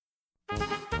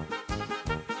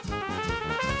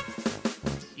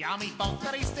Ja, mi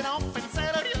boccaristen op en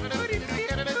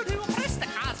presta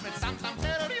cas met santam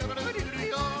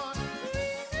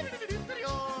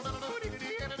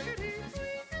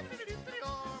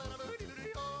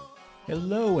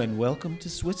Hello and welcome to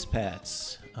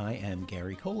Switzpats. I am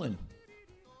Gary Colin.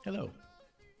 Hello.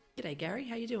 G'day, Gary.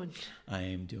 How you doing? I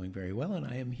am doing very well, and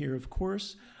I am here, of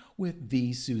course, with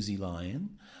the Susie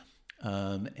Lyon.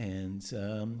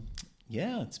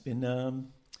 It's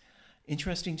been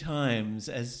interesting times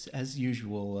as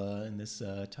usual in this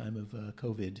time of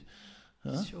COVID.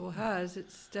 Huh? Sure has.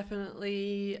 It's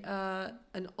definitely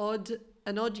an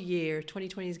odd year.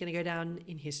 2020 is going to go down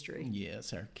in history.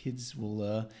 Yes, our kids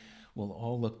will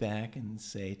all look back and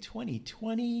say,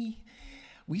 2020,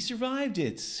 we survived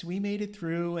it. We made it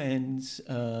through, and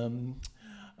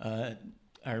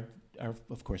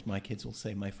of course, my kids will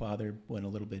say my father went a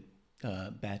little bit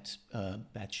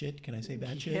batshit. Can I say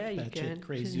batshit? Yeah, you batshit can.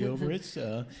 Crazy over it.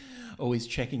 Always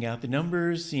checking out the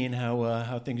numbers, seeing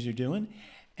how things are doing,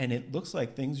 and it looks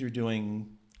like things are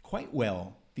doing quite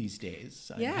well these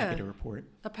days. I'm happy to report.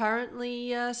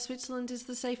 Apparently, Switzerland is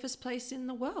the safest place in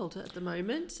the world at the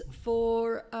moment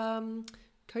for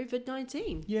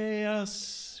COVID-19.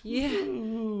 Yes. Yeah.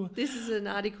 Woo. This is an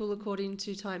article according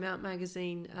to Time Out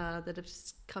magazine that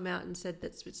has come out and said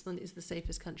that Switzerland is the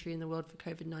safest country in the world for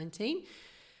COVID-19.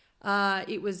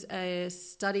 It was a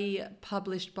study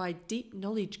published by Deep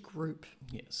Knowledge Group.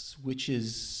 Yes, which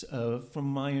is, from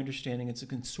my understanding, it's a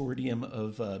consortium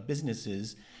of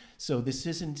businesses. So this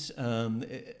isn't,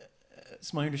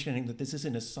 it's my understanding that this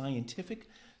isn't a scientific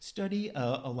study.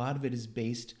 A lot of it is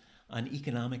based on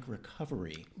economic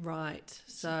recovery. Right.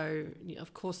 So,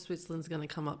 of course, Switzerland's going to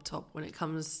come up top when it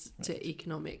comes to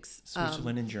economics.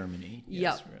 Switzerland and Germany.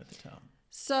 Yes, we're at the top.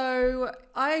 So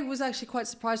I was actually quite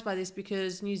surprised by this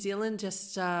because New Zealand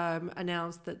just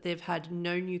announced that they've had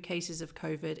no new cases of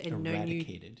COVID and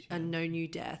no new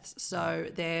deaths. So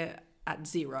they're at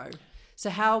zero. So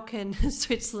how can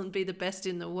Switzerland be the best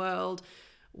in the world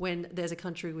when there's a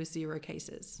country with zero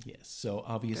cases? Yes. So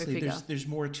obviously there's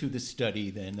more to the study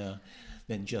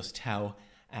than just how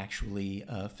actually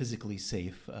physically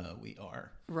safe we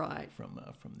are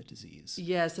from the disease.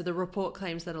 Yeah. So the report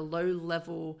claims that a low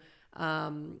level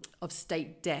of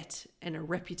state debt and a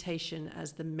reputation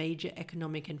as the major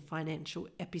economic and financial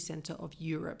epicenter of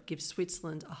Europe gives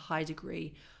Switzerland a high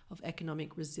degree of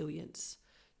economic resilience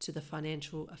to the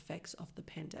financial effects of the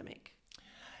pandemic.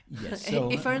 Yes, so,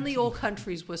 if only all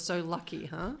countries were so lucky,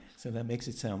 huh? So that makes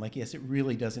it sound like, yes, it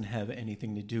really doesn't have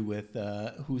anything to do with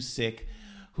who's sick,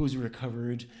 who's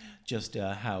recovered, just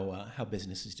how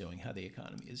business is doing, how the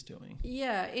economy is doing.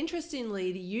 Yeah,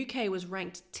 interestingly, the UK was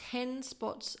ranked 10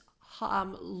 spots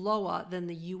lower than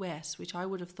the US, which I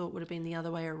would have thought would have been the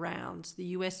other way around. The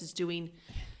US is doing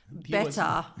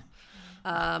better,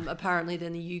 apparently,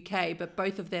 than the UK, but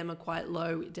both of them are quite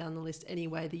low down the list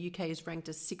anyway. The UK is ranked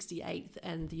as 68th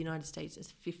and the United States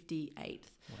as 58th.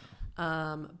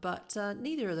 Wow. But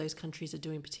neither of those countries are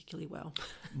doing particularly well.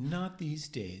 Not these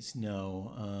days,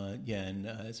 no. And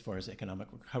as far as economic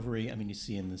recovery, I mean, you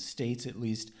see in the States at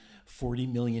least 40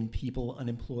 million people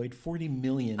unemployed. 40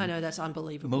 million. I know, that's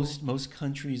unbelievable. Most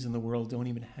countries in the world don't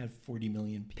even have 40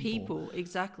 million people.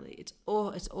 Exactly. It's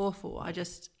awful.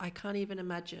 I can't even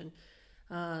imagine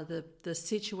the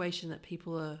situation that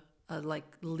people are like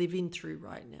living through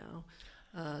right now.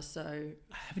 So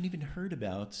I haven't even heard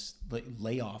about like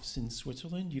layoffs in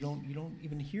Switzerland. You don't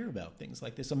even hear about things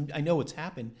like this. I know it's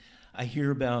happened. I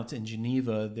hear about in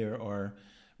Geneva there are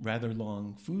rather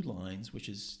long food lines, which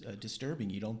is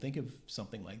disturbing. You don't think of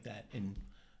something like that in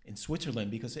Switzerland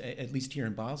because at least here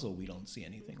in Basel we don't see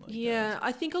anything like that. Yeah,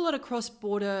 I think a lot of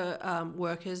cross-border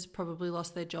workers probably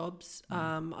lost their jobs.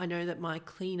 I know that my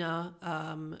cleaner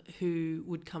who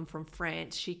would come from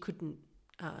France, she couldn't.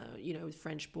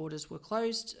 French borders were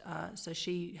closed, so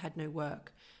she had no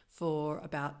work for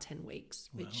about 10 weeks,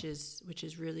 which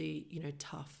is really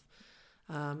tough.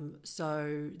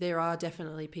 So there are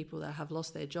definitely people that have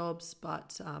lost their jobs,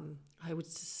 but I would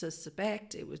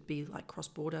suspect it would be like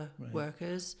cross-border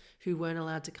workers who weren't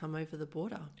allowed to come over the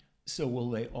border. So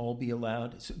will they all be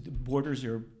allowed? So the borders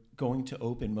are going to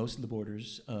open, most of the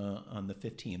borders on the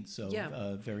 15th, so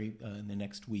in the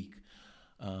next week.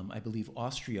 I believe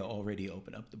Austria already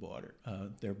opened up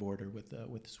their border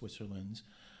with Switzerland.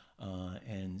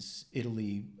 And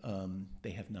Italy,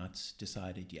 they have not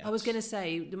decided yet. I was going to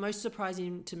say the most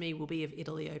surprising to me will be if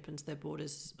Italy opens their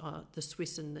borders, the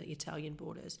Swiss and the Italian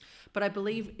borders. But I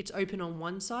believe it's open on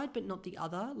one side, but not the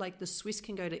other. Like the Swiss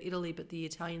can go to Italy, but the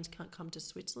Italians can't come to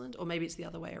Switzerland, or maybe it's the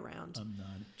other way around. I'm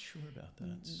not sure about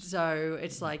that. So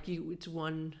it's like it's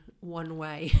one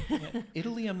way. Yeah,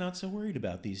 Italy, I'm not so worried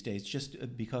about these days,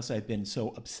 just because I've been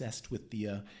so obsessed with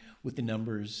the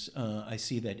numbers. I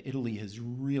see that Italy has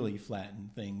really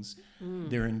flattened things.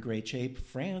 They're in great shape.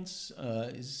 France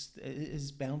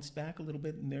is bounced back a little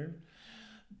bit, and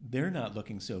they're not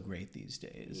looking so great these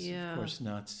days. Yeah. Of course,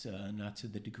 not to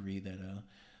the degree that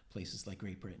places like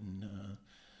Great Britain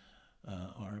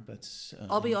are, but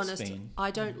I'll be honest, Spain.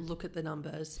 I don't look at the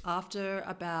numbers. After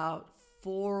about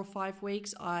 4 or 5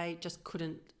 weeks, I just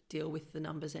couldn't deal with the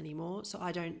numbers anymore. So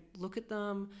I don't look at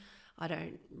them. I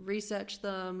don't research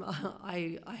them.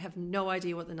 I have no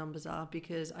idea what the numbers are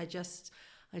because I just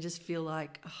feel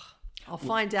like I'll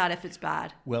find out if it's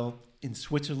bad. Well, in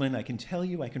Switzerland, I can tell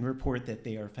you, I can report that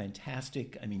they are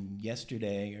fantastic. I mean,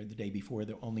 yesterday or the day before,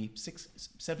 there were only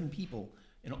 7 people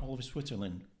in all of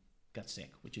Switzerland got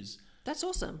sick, which is That's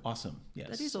awesome. awesome. Yes,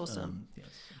 That is awesome. Yes.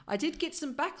 I did get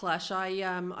some backlash.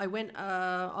 I went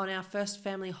on our first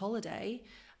family holiday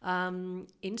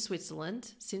in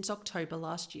Switzerland since October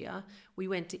last year. We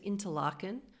went to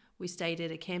Interlaken. We stayed at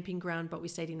a camping ground, but we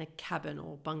stayed in a cabin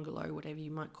or bungalow, whatever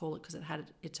you might call it, because it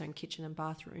had its own kitchen and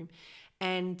bathroom.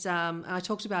 And I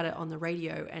talked about it on the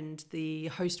radio, and the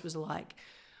host was like,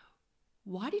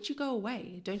 "Why did you go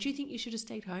away? Don't you think you should have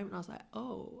stayed home?" And I was like,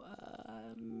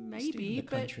 maybe. Stayed in the But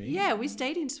country. yeah, we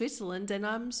stayed in Switzerland, and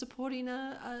I'm supporting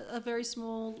a very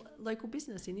small local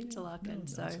business in Interlaken.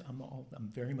 No,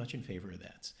 I'm very much in favor of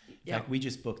that. In fact, we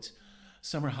just booked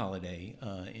summer holiday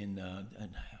in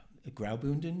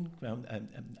Graubünden.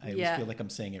 I always feel like I'm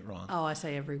saying it wrong. Oh, I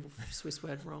say every Swiss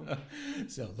word wrong.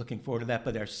 So looking forward to that.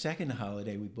 But our second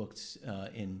holiday we booked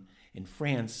in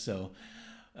France. So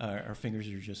our fingers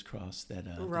are just crossed that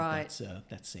Right.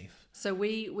 that's safe. So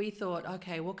we thought,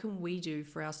 okay, what can we do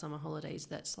for our summer holidays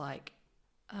that's like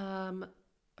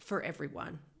for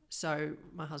everyone? So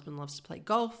my husband loves to play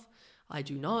golf. I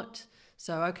do not.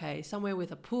 So, okay, somewhere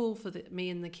with a pool for me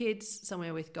and the kids,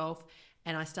 somewhere with golf.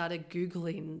 And I started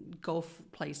Googling golf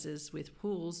places with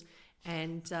pools.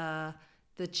 And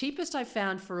the cheapest I've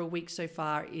found for a week so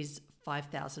far is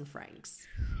 5,000 francs.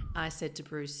 I said to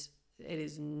Bruce, it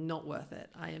is not worth it.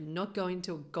 I am not going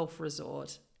to a golf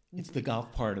resort. It's the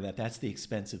golf part of that. That's the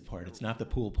expensive part. It's not the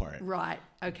pool part. Right.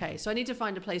 Okay. So I need to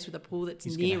find a place with a pool that's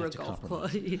He's gonna near a have to golf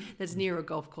course. That's near a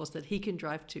golf course that he can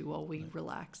drive to while we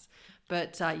relax.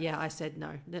 But I said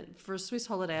no. For a Swiss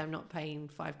holiday, I'm not paying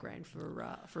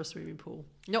 $5,000 for a swimming pool.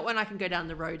 Not when I can go down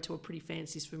the road to a pretty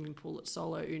fancy swimming pool at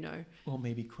Solo Uno. Well,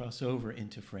 maybe cross over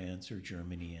into France or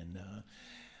Germany, and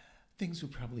things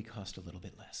would probably cost a little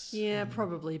bit less. Yeah,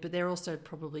 probably. But they're also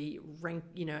probably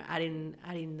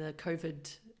adding the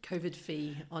COVID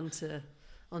fee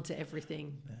onto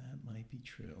everything. That might be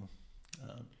true.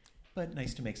 But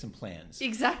nice to make some plans.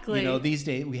 Exactly. These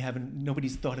days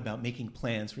nobody's thought about making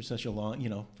plans for such a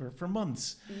long, for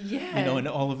months. Yeah. And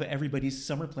all of everybody's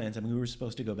summer plans. I mean, we were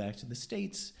supposed to go back to the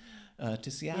States, to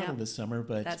Seattle this summer,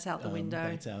 but that's out the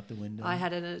window. That's out the window. I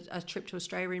had a trip to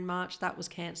Australia in March. That was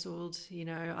cancelled.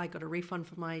 I got a refund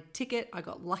for my ticket. I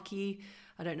got lucky.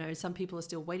 I don't know. Some people are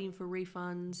still waiting for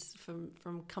refunds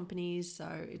from companies, so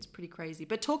it's pretty crazy.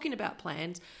 But talking about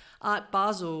plans, Art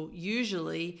Basel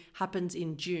usually happens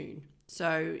in June.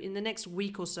 So in the next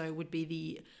week or so would be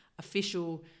the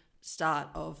official start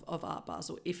of Art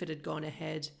Basel if it had gone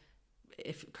ahead,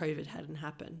 if COVID hadn't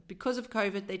happened. Because of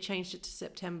COVID, they changed it to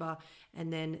September,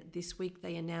 and then this week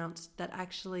they announced that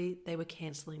actually they were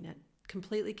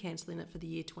completely cancelling it for the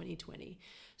year 2020.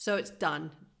 So it's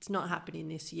done. It's not happening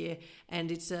this year,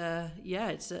 and it's a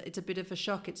bit of a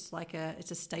shock. It's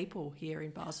a staple here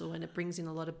in Basel, and it brings in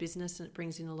a lot of business and it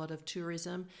brings in a lot of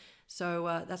tourism.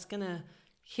 So that's gonna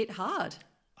hit hard.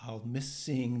 I'll miss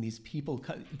seeing these people.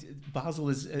 Basel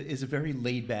is a very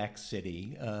laid back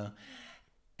city.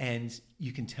 And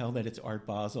you can tell that it's Art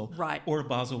Basel, right, or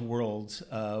Basel World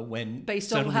when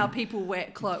based on how people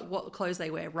wear what clothes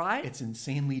they wear, right? It's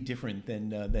insanely different than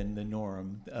the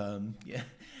norm.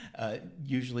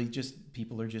 Usually, just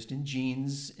people are just in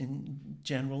jeans in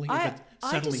general. Here,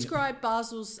 I describe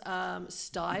Basel's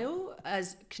style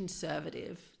as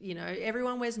conservative.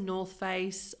 Everyone wears North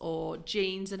Face or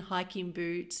jeans and hiking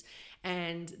boots,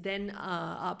 and then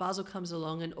Art Basel comes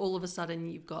along, and all of a sudden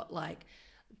you've got like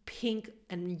pink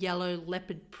and yellow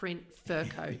leopard print fur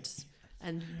coats.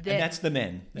 And that's the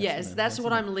men. That's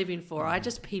what I'm living for. I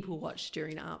just people watch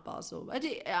during Art Basel.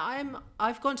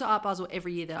 I've gone to Art Basel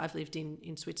every year that I've lived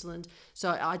in Switzerland,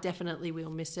 so I definitely will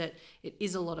miss it. It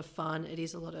is a lot of fun. It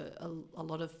is a lot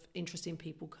of interesting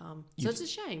people come. So it's a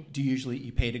shame. Do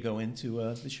you pay to go into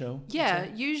the show? Yeah,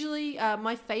 usually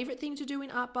my favorite thing to do in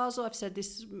Art Basel, I've said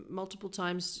this multiple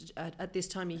times at this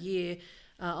time of year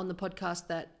on the podcast,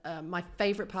 that my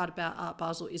favorite part about Art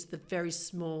Basel is the very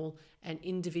small and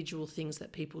individual things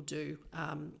that people do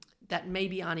that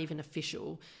maybe aren't even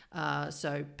official.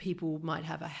 So people might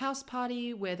have a house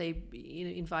party where they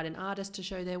invite an artist to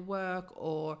show their work,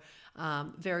 or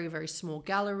very, very small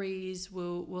galleries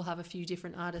will have a few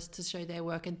different artists to show their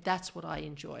work. And that's what I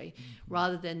enjoy,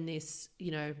 rather than this,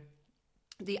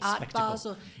 the Art Spectacle.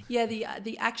 Basel. Yeah,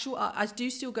 the actual art. I do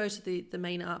still go to the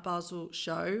main Art Basel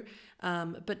show,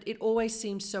 but it always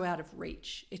seems so out of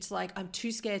reach. It's like I'm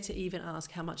too scared to even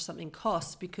ask how much something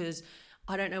costs, because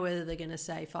I don't know whether they're going to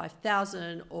say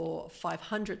 5,000 or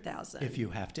 500,000. If you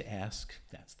have to ask,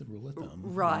 that's the rule of thumb.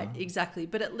 Right, exactly.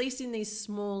 But at least in these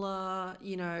smaller,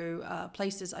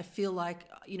 places, I feel like,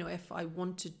 if I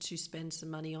wanted to spend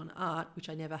some money on art, which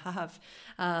I never have,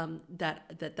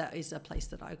 that is a place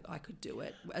that I could do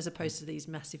it, as opposed to these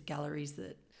massive galleries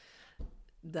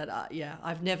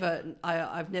I've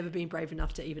never been brave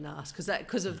enough to even ask,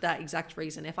 because of that exact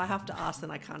reason. If I have to ask,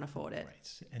 then I can't afford it.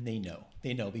 Right, and they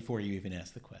know before you even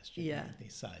ask the question. Yeah, they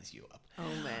size you up.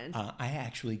 Oh man, I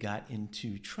actually got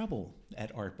into trouble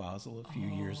at Art Basel a few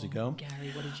years ago.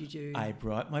 Gary, what did you do? I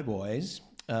brought my boys.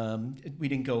 We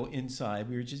didn't go inside.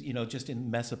 We were just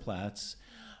in Messeplatz,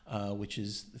 which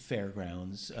is the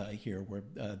fairgrounds here, where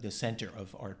the center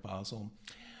of Art Basel.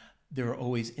 There are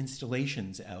always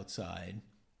installations outside.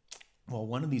 Well,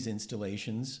 one of these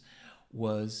installations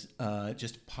was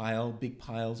just big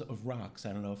piles of rocks.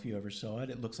 I don't know if you ever saw it.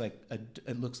 It looked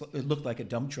like a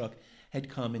dump truck had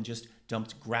come and just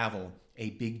dumped gravel, a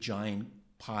big giant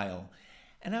pile.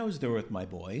 And I was there with my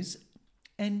boys,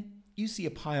 and you see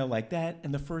a pile like that,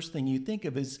 and the first thing you think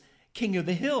of is King of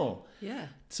the Hill. Yeah.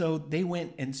 So they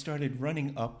went and started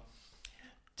running up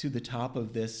to the top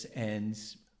of this, and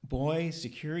boy,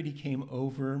 security came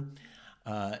over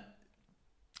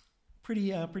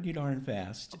pretty darn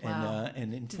fast. Wow.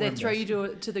 And informed did they throw us.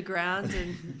 you to the ground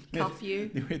and cuff you?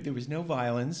 There was no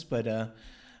violence, but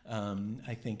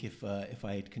I think if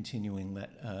I'd continued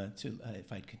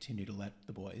to let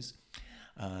the boys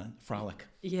frolic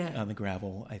on the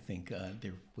gravel, I think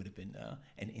there would have been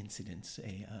an incident,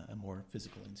 a more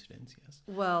physical incident. Yes.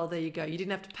 Well, there you go. You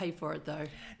didn't have to pay for it, though.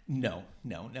 No.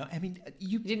 I mean,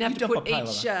 you didn't have to put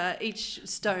each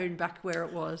stone back where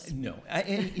it was. No,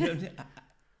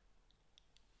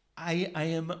 I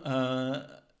am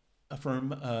a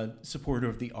firm supporter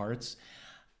of the arts.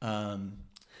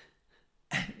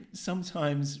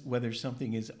 Sometimes whether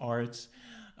something is arts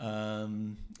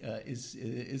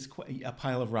is a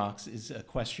pile of rocks is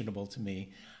questionable to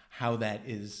me. How that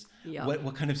is,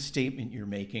 what kind of statement you're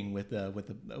making with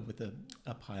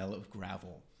a pile of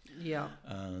gravel. Yeah.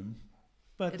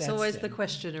 But it's always the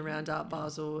question around Art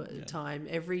Basel time.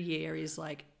 Every year is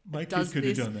like, my kid could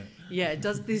have done that. Yeah,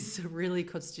 does this really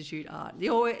constitute art?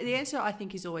 The answer, I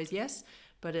think, is always yes,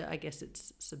 but I guess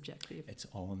it's subjective. It's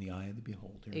all in the eye of the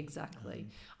beholder. Exactly.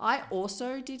 I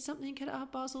also did something at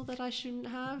Art Basel that I shouldn't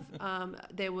have.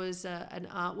 There was an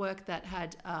artwork that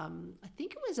had, I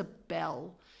think it was a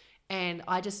bell, and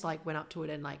I just went up to it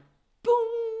and boom,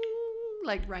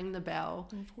 rang the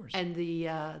bell. Oh, of course. And the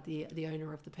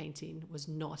owner of the painting was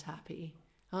not happy.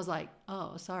 I was like,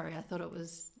 oh, sorry, I thought it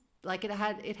was it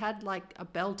had a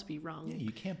bell to be rung. Yeah,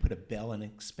 you can't put a bell and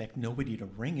expect nobody to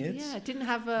ring it. Yeah, it didn't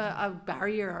have a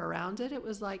barrier around it. It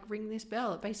was ring this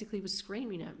bell. It basically was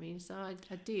screaming at me. So I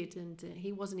did, and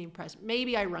he wasn't impressed.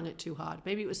 Maybe I rung it too hard.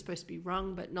 Maybe it was supposed to be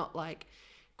rung, but not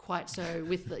quite so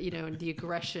with the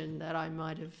aggression that I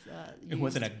might have used. It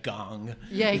wasn't a gong.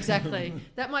 Yeah, exactly.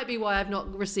 That might be why I've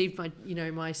not received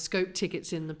my scope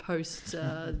tickets in the post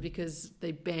because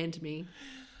they banned me.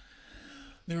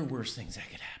 There are worse things that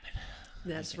could happen.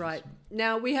 That's right.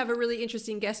 Now, we have a really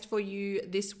interesting guest for you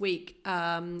this week.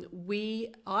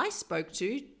 I spoke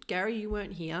to, Gary, you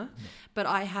weren't here, but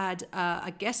I had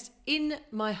a guest in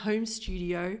my home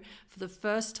studio for the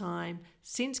first time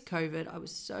since COVID. I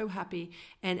was so happy.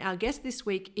 And our guest this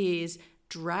week is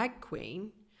drag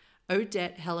queen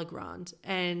Odette Hellegrand.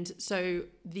 And so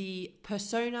the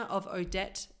persona of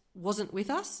Odette wasn't with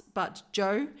us, but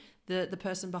Joe, the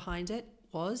person behind it,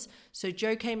 was. So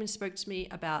Joe came and spoke to me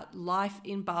about life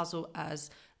in Basel as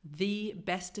the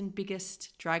best and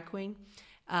biggest drag queen,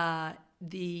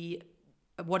 the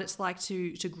what it's like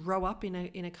to grow up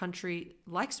in a country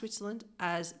like Switzerland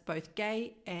as both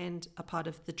gay and a part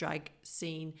of the drag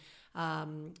scene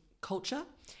culture.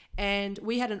 And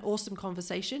we had an awesome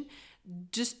conversation.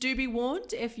 Just do be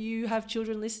warned, if you have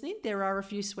children listening, there are a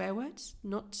few swear words.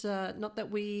 Not that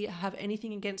we have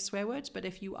anything against swear words, but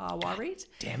if you are worried,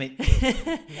 Damn it!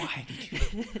 Why did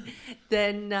you?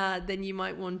 then you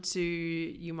might want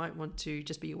to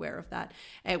just be aware of that.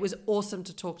 It was awesome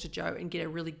to talk to Joe and get a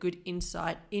really good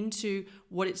insight into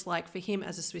what it's like for him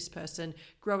as a Swiss person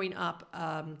growing up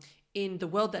in the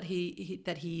world that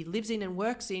he lives in and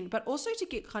works in, but also to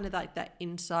get kind of like that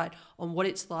insight on what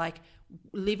it's like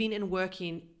living and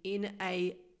working in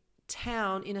a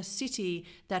town, in a city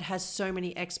that has so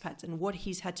many expats, and what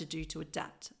he's had to do to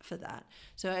adapt for that.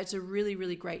 So it's a really,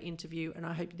 really great interview, and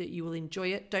I hope that you will enjoy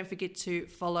it. Don't forget to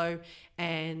follow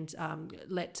and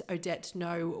let Odette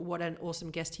know what an awesome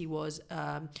guest he was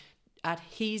at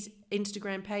his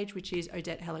Instagram page, which is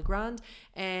Odette Hellegrand,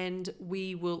 and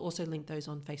we will also link those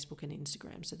on Facebook and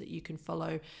Instagram so that you can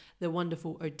follow the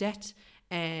wonderful Odette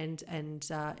and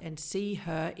see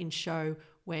her in show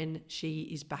when she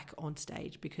is back on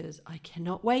stage, because I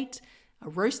cannot wait. A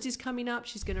roast is coming up.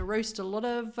 She's going to roast a lot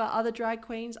of other drag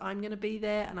queens. I'm going to be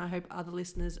there, and I hope other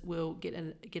listeners will get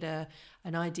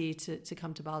an idea to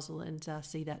come to Basel and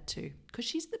see that too, because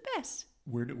she's the best.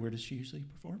 Where does she usually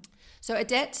perform? So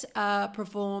Odette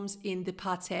performs in the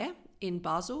Parterre in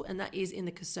Basel, and that is in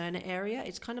the Caserna area.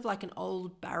 It's kind of like an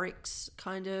old barracks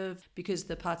kind of, because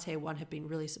the Parterre one have been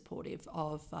really supportive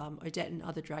of Odette and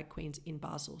other drag queens in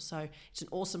Basel. So it's an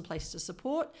awesome place to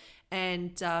support.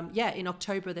 And in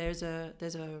October there's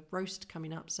a roast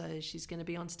coming up, so she's going to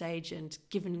be on stage and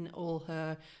giving all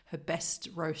her best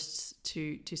roasts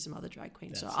to some other drag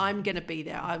queens. So I'm going to be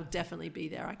there. I'll definitely be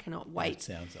there. I cannot wait. That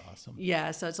sounds awesome. Yeah,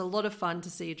 so it's a lot of fun to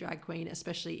see a drag queen,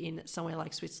 especially in somewhere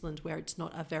like Switzerland where it's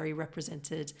not a very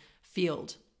represented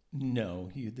field.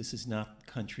 No, this is not a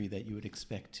country that you would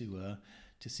expect to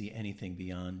see anything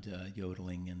beyond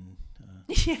yodeling and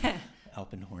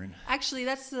Alpenhorn. Actually,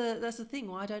 that's the thing.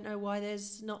 Well, I don't know why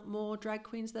there's not more drag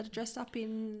queens that are dressed up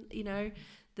in,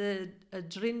 the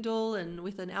drindle and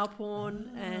with an Alphorn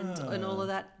and all of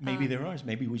that. Maybe there are.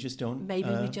 Maybe we just don't.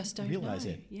 We just don't realize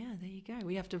know. it. Yeah, there you go.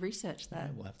 We have to research that.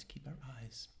 Yeah, we'll have to keep our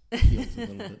eyes peeled a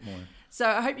little bit more. So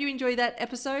I hope you enjoy that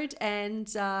episode,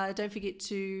 and don't forget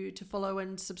to follow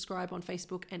and subscribe on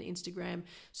Facebook and Instagram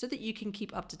so that you can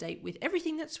keep up to date with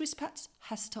everything that Swiss Pats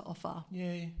has to offer.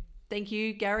 Yay. Thank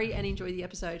you, Gary, and enjoy the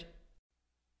episode.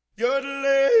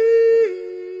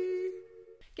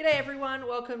 G'day everyone,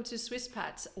 welcome to Swiss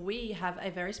Pats. We have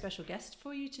a very special guest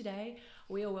for you today.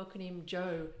 We are welcoming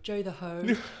Joe the Ho,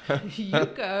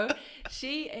 Yuko.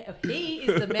 He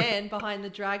is the man behind the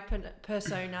drag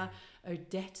persona,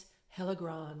 Odette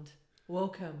Hellegrand.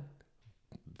 Welcome.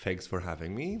 Thanks for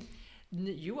having me.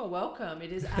 You are welcome.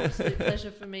 It is an absolute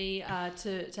pleasure for me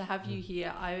to have you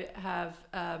here. I have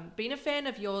been a fan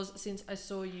of yours since I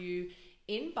saw you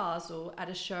in Basel at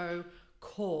a show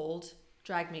called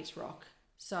Drag Meets Rock.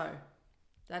 So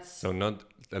not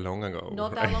that long ago.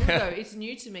 Not that long ago. It's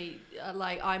new to me.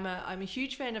 I'm a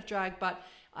huge fan of drag, but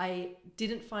I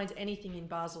didn't find anything in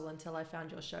Basel until I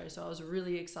found your show. So I was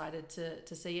really excited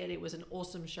to see it. It was an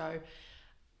awesome show.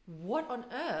 What on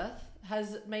earth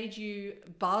has made you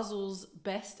Basel's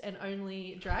best and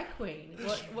only drag queen?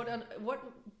 What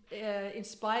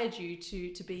inspired you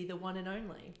to be the one and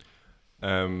only?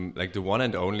 The one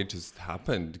and only just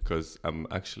happened because I'm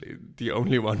actually the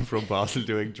only one from Basel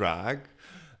doing drag,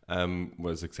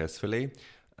 well, successfully.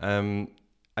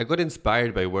 I got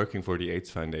inspired by working for the AIDS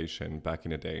Foundation back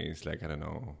in the days,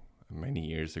 many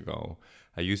years ago.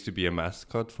 I used to be a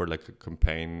mascot for a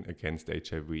campaign against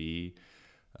HIV.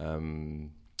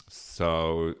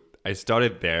 So I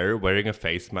started there wearing a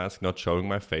face mask, not showing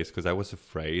my face because I was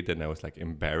afraid and I was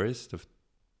embarrassed of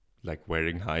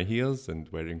wearing high heels and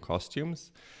wearing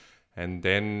costumes. And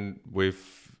then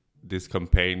with this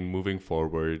campaign moving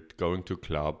forward, going to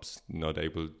clubs, not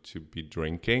able to be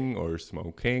drinking or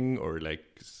smoking or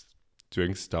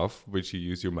doing stuff which you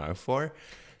use your mouth for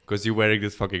because you're wearing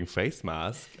this fucking face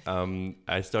mask,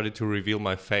 I started to reveal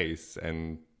my face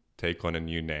and take on a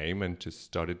new name and just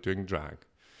started doing drag.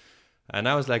 And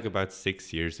that was about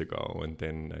 6 years ago. And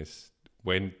then I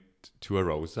went to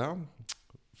Arosa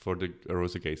for the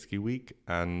Arosa Gay Ski Week.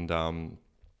 And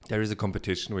there is a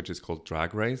competition which is called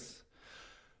Drag Race.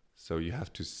 So you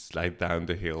have to slide down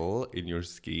the hill in your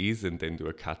skis and then do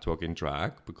a catwalk in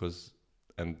drag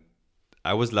and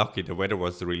I was lucky. The weather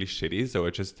was really shitty. So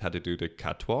I just had to do the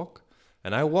catwalk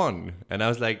and I won. And I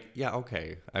was yeah,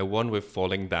 okay. I won with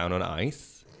falling down on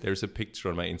ice. There's a picture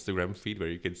on my Instagram feed where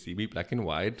you can see me black and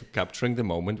white, capturing the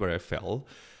moment where I fell.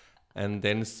 And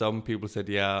then some people said,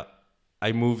 yeah,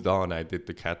 I moved on. I did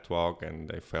the catwalk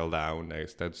and I fell down. I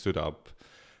stood up,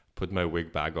 put my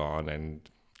wig back on and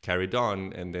carried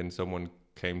on. And then someone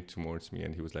came towards me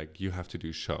and he was like, you have to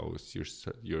do shows.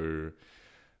 Your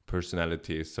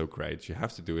personality is so great. You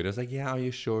have to do it. I was like, yeah, are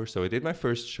you sure? So I did my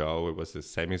first show. It was a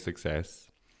semi-success.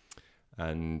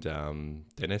 And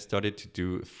then I started to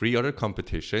do 3 other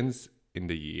competitions in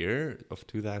the year of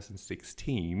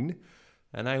 2016.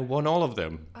 And I won all of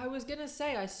them. I was going to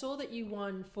say, I saw that you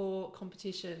won 4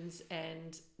 competitions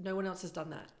and no one else has done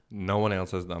that. No one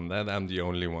else has done that. I'm the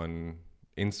only one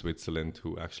in Switzerland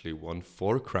who actually won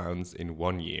 4 crowns in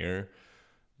 1 year.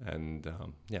 And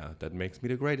that makes me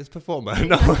the greatest performer.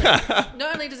 No.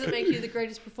 Not only does it make you the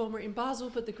greatest performer in Basel,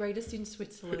 but the greatest in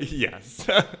Switzerland. Yes.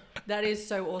 That is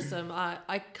so awesome.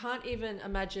 I can't even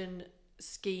imagine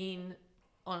skiing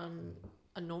on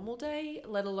a normal day,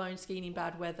 let alone skiing in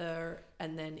bad weather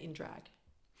and then in drag.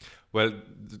 Well,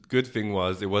 the good thing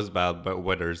was it was bad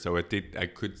weather, so I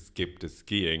could skip the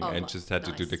skiing and just had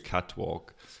to do the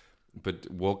catwalk.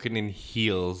 But walking in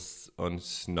heels on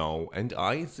snow and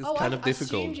ice is kind of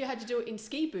difficult. I assumed you had to do it in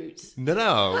ski boots.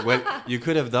 No. Well, you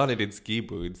could have done it in ski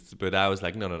boots, but I was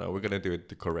like, no, we're going to do it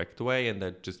the correct way. And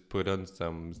I just put on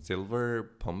some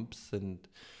silver pumps and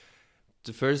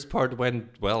the first part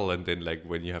went well. And then like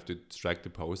when you have to strike the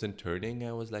pose and turning,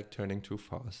 I was like turning too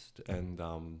fast. And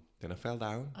then I fell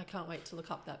down. I can't wait to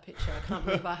look up that picture. I can't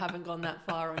believe I haven't gone that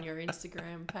far on your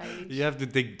Instagram page. You have to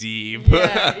dig deep.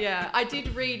 Yeah. I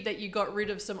did read that you got rid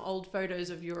of some old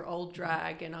photos of your old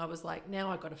drag, and I was like,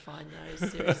 now I've got to find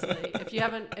those. Seriously, if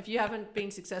you haven't been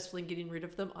successful in getting rid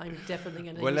of them, I'm definitely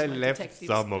going to. Well, use I my left detective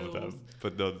some skills. of them,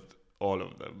 but not all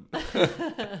of them.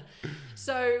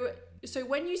 So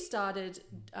when you started,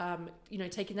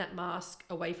 taking that mask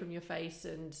away from your face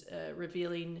and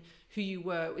revealing who you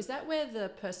were, is that where the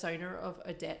persona of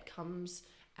Odette comes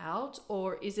out,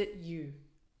 or is it you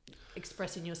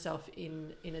expressing yourself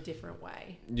in a different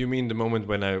way? You mean the moment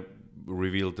when I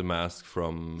revealed the mask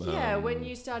from... when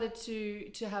you started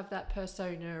to have that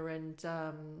persona and,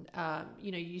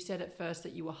 you said at first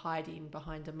that you were hiding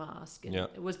behind a mask. And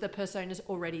was the personas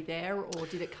already there, or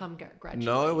did it come gradually?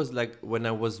 No, it was like when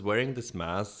I was wearing this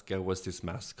mask, I was this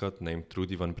mascot named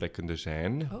Trudy van Brecken de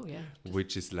Chain. Oh, yeah.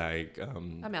 Which is like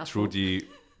mouthful. Trudy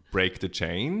break the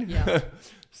chain. Yeah.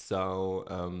 So,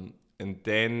 and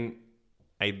then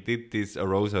I did this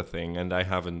Arosa thing and I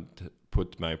haven't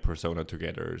put my persona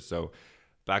together. So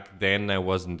back then I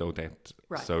wasn't Odette.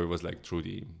 Right. So it was like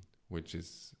Trudy, which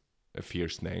is a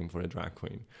fierce name for a drag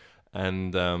queen.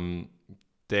 And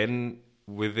then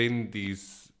within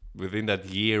that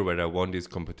year where I won this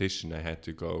competition, I had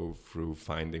to go through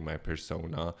finding my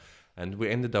persona. And we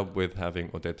ended up with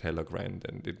having Odette Hellagrand.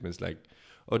 And it was like,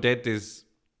 Odette is...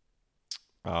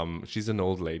 she's an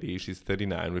old lady. She's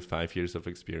 39 with 5 years of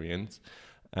experience.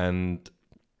 And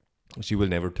she will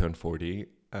never turn 40.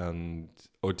 And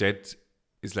Odette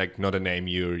is like not a name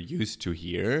you're used to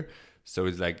hear. So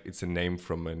it's like it's a name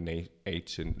from an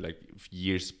ancient, like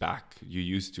years back. You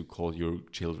used to call your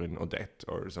children Odette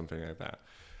or something like that.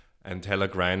 And Hella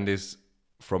Grand is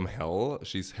from hell.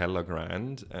 She's Hella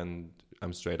Grand, and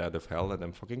I'm straight out of hell, and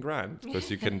I'm fucking grand, because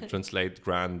you can translate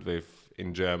grand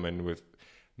in German with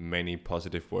many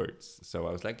positive words. So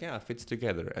I was like, yeah, it fits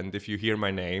together. And if you hear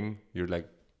my name, you're like,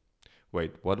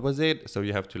 wait, what was it? So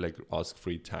you have to like ask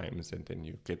 3 times and then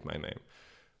you get my name.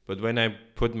 But when I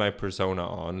put my persona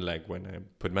on, like when I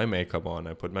put my makeup on,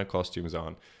 I put my costumes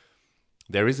on,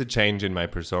 there is a change in my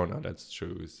persona. That's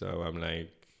true. So I'm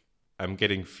like, I'm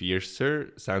getting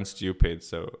fiercer. Sounds stupid.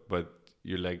 But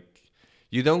you're like,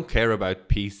 you don't care about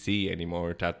PC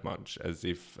anymore that much as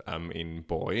if I'm in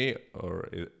boy or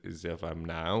as if I'm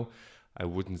now. I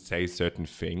wouldn't say certain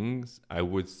things. I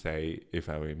would say if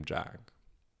I were in drag.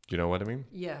 You know what I mean?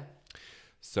 Yeah.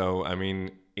 So, I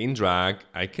mean, in drag,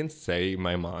 I can say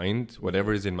my mind,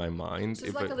 whatever is in my mind. So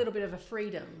it's like a little bit of a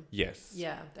freedom. Yes.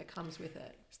 Yeah, that comes with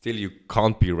it. Still, you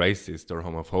can't be racist or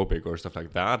homophobic or stuff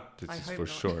like that. This is for not.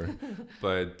 sure.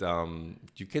 But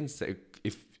you can say,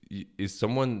 if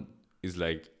someone is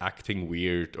like acting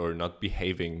weird or not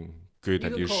behaving good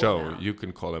at your show, you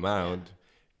can call him out,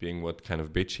 being what kind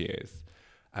of bitch he is.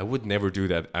 I would never do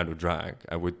that out of drag.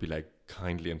 I would be like,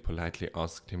 kindly and politely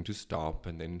asked him to stop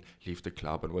and then leave the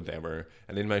club and whatever.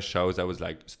 And in my shows, I was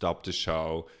like, stop the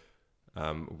show,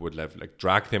 would have like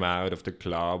dragged him out of the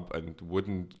club and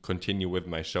wouldn't continue with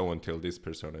my show until this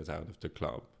persona is out of the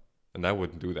club. And I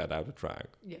wouldn't do that out of drag.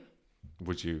 Yeah.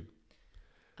 Would you?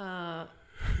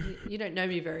 You don't know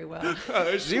me very well.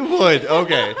 She would.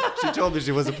 Okay. She told me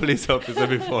she was a police officer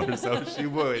before, so she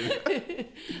would.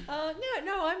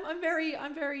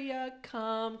 I'm very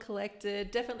calm,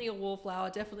 collected. Definitely a wallflower.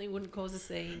 Definitely wouldn't cause a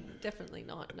scene. Definitely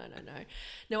not.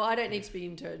 No. I don't need to be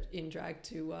in drag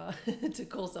to to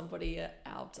call somebody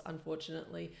out.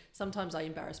 Unfortunately, sometimes I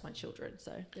embarrass my children,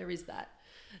 so there is that.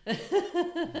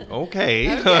 Okay.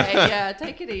 Yeah.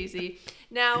 Take it easy.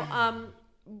 Now,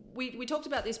 we talked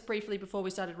about this briefly before we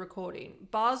started recording.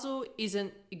 Basel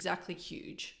isn't exactly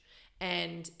huge,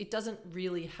 and it doesn't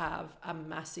really have a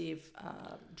massive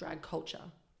drag culture.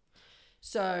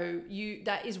 So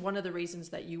that is one of the reasons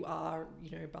that you are,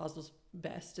 Basel's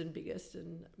best and biggest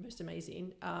and most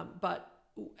amazing. But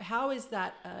how is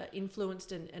that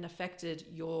influenced and affected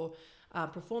your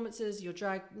performances, your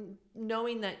drag,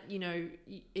 knowing that,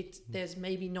 there's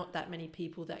maybe not that many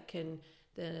people that can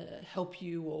help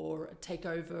you or take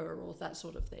over or that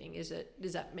sort of thing?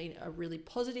 Does that mean a really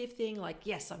positive thing? Like,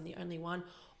 yes, I'm the only one,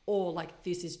 or like,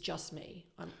 this is just me,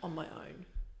 I'm on my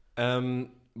own?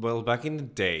 Well, back in the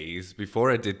days before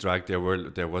I did drag, there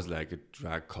was like a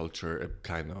drag culture,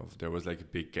 there was like a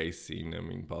big gay scene. I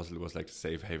mean, Basel was like a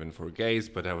safe haven for gays,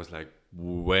 but that was like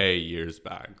way years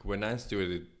back. When I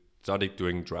started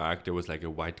doing drag, there was like a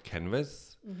white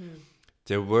canvas. Mm-hmm.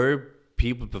 There were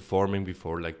people performing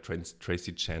before, like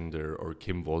Tracy Chender or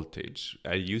Kim Voltage.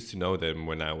 I used to know them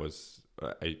when I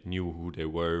knew who they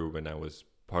were when I was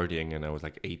partying and I was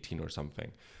like 18 or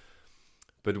something.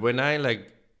 But when I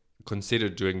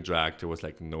considered doing drag, there was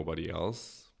like nobody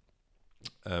else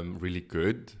really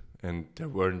good, and there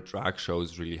weren't drag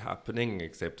shows really happening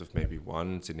except of maybe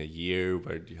once in a year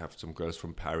where you have some girls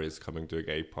from Paris coming to a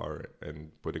gay bar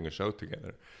and putting a show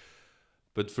together.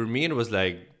 But for me, it was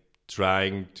like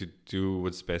trying to do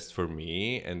what's best for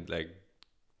me, and like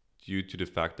due to the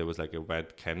fact there was like a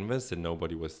wet canvas and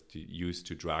nobody was used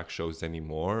to drag shows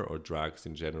anymore, or drags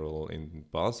in general in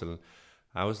Basel,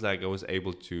 I was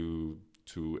able to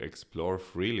explore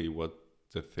freely what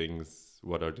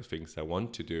are the things I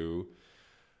want to do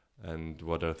and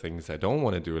what are things I don't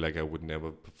want to do. Like, I would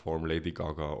never perform Lady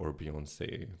Gaga or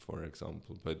Beyonce, for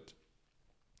example. But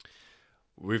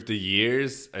with the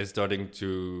years, I was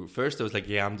like,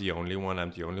 yeah, I'm the only one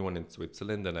in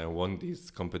Switzerland, and I won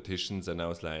these competitions, and I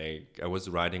was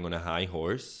riding on a high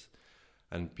horse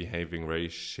and behaving very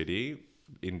shitty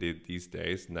in these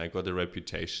days, and I got a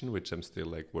reputation which I'm still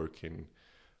like working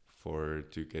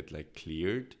to get like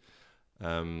cleared.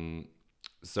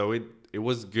 So it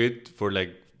was good for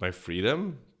like my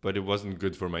freedom, but it wasn't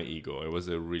good for my ego. It was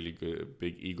a really good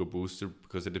big ego booster,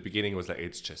 because at the beginning it was like,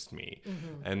 it's just me.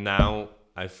 Mm-hmm. And now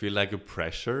I feel like a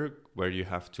pressure where you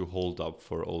have to hold up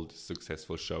for all the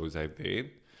successful shows I did.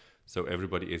 So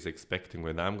everybody is expecting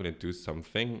when I'm going to do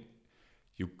something,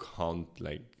 you can't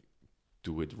like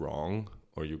do it wrong,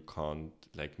 or you can't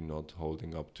like not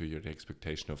holding up to your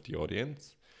expectation of the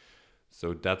audience.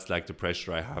 So that's like the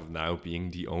pressure I have now,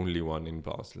 being the only one in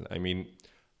Basel. I mean,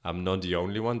 I'm not the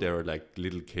only one. There are like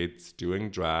little kids doing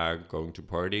drag, going to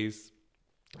parties.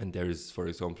 And there is, for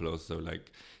example, also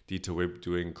like Dieter Whip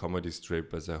doing Comedy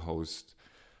Strip as a host.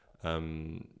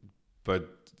 But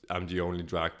I'm the only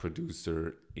drag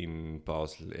producer in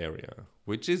Basel area,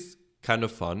 which is kind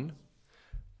of fun,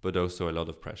 but also a lot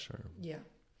of pressure. Yeah.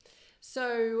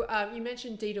 So you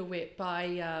mentioned Dieter Whip.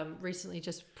 I recently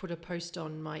just put a post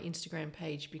on my Instagram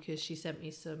page because she sent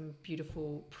me some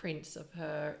beautiful prints of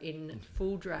her in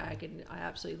full drag, and I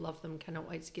absolutely love them. Cannot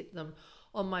wait to get them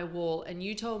on my wall. And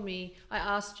you told me, I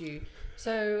asked you,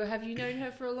 so have you known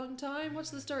her for a long time? What's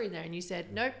the story there? And you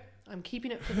said, nope, I'm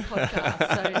keeping it for the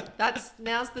podcast. So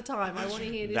now's the time. I want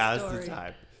to hear this story. Now's the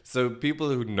time. So people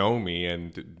who know me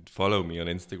and follow me on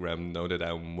Instagram know that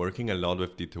I'm working a lot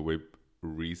with Dieter Whip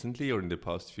recently, or in the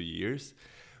past few years.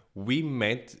 We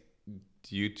met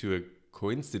due to a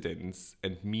coincidence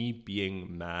and me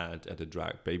being mad at a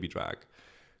baby drag,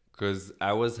 because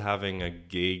I was having a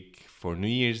gig for New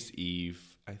Year's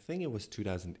Eve. I think it was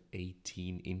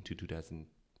 2018 into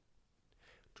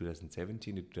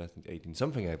 2017 to 2018,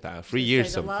 something like that. 3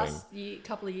 years, something. The last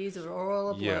couple of years are all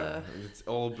a blur. Yeah, it's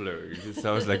all blurred. It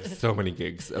sounds like so many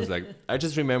gigs. I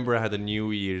just remember I had a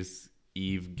New Year's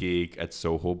Eve gig at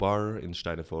Soho Bar in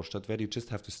Steiner Vorstadt, where you just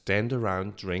have to stand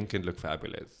around, drink, and look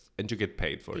fabulous, and you get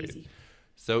paid for it.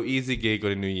 So easy gig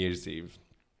on a New Year's Eve.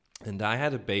 And I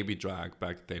had a baby drag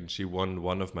back then. She won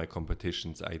one of my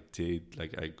competitions I did.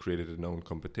 Like, I created a known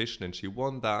competition, and she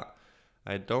won that.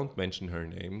 I don't mention her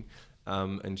name.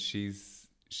 And she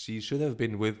should have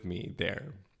been with me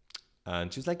there.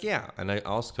 And she's like, yeah. And I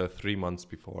asked her 3 months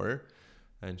before.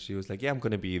 And she was like, yeah, I'm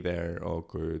going to be there. Oh,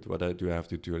 good. What do I have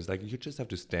to do? It's like, you just have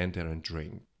to stand there and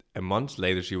drink. a month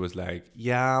later, she was like,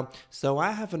 yeah, so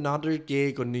I have another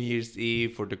gig on New Year's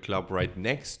Eve for the club right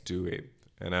next to it.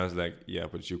 And I was like, yeah,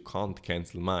 but you can't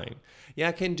cancel mine. Yeah,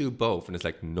 I can do both. And it's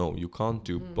like, no, you can't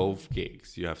do both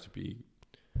gigs. You have to be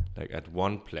like at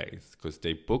one place because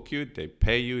they book you, they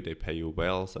pay you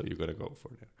well. So you're going to go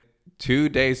for it. 2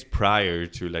 days prior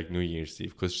to like New Year's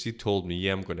Eve, because she told me,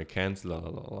 yeah, I'm going to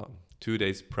cancel, 2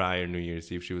 days prior New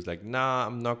Year's Eve, she was like, nah,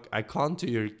 I can't do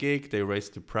your gig. They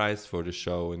raised the price for the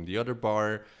show in the other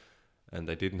bar. And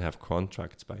I didn't have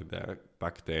contracts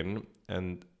back then.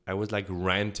 And I was like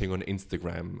ranting on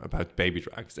Instagram about baby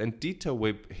drags. And Dita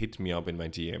Whip hit me up in my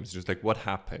DMs. She was like, what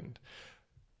happened?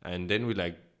 And then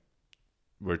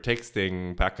we're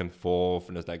texting back and forth.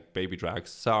 And it's like, baby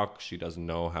drags suck. She doesn't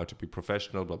know how to be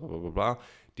professional, blah, blah, blah, blah, blah.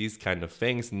 These kind of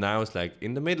things. Now it's like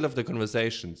in the middle of the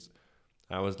conversations,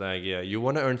 I was like, yeah, you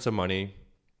want to earn some money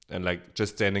and like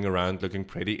just standing around looking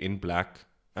pretty in black.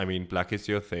 I mean, black is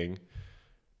your thing.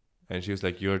 And she was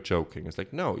like, you're joking. It's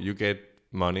like, no, you get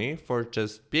money for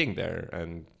just being there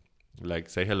and like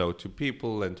say hello to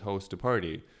people and host a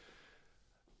party.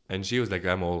 And she was like,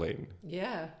 I'm all in.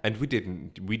 Yeah. And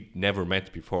we never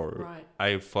met before. Right.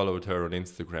 I followed her on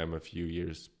Instagram a few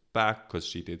years back because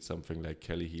she did something like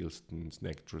Kelly Houston's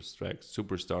Next Track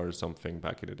Superstar or something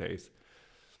back in the days.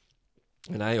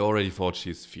 And I already thought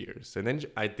she's fierce. And then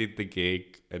I did the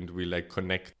gig and we like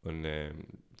connect on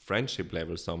friendship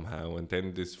level somehow. And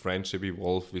then this friendship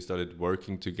evolved. We started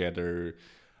working together.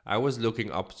 I was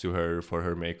looking up to her for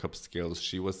her makeup skills.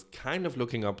 She was kind of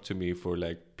looking up to me for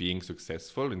like being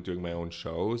successful and doing my own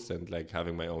shows and like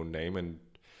having my own name and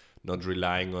not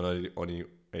relying on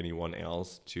anyone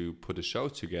else to put a show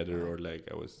together. Or like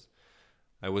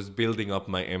I was building up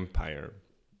my empire,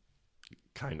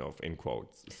 kind of, in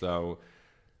quotes. So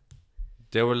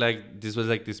they were like, this was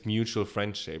like this mutual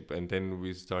friendship. And then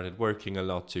we started working a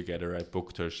lot together. I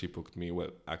booked her, she booked me. Well,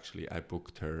 actually, I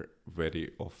booked her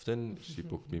very often. She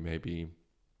booked me maybe,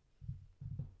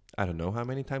 I don't know how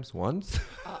many times, once.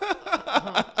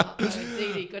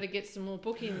 Didi, got to get some more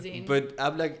bookings in. But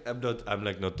I'm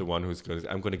not the one who's going to,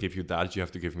 I'm going to give you that, you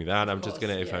have to give me that. I'm just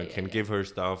going to, if I can give her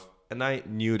stuff. And I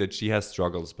knew that she has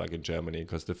struggles back in Germany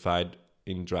because the fight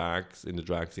in the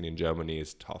drag scene in Germany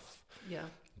is tough. Yeah.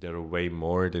 There are way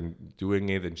more than doing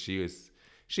it, and she's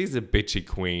a bitchy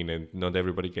queen, and not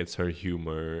everybody gets her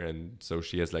humor, and so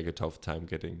she has like a tough time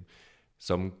getting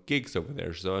some gigs over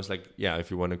there. So I was like, yeah,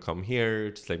 if you want to come here,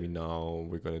 just let me know.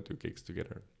 We're gonna do gigs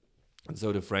together. And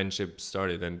so the friendship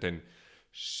started, and then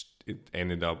it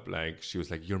ended up like she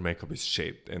was like, your makeup is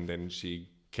shit, and then she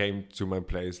came to my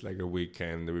place like a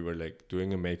weekend. We were like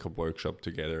doing a makeup workshop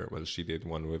together. Well, she did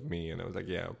one with me, and I was like,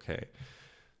 yeah, okay.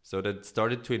 So that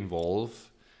started to evolve.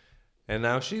 And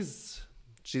now she's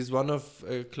one of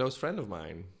a close friend of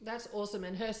mine. That's awesome.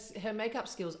 And her makeup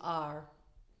skills are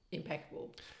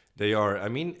impeccable. They are. I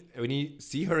mean, when you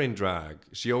see her in drag,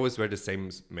 she always wears the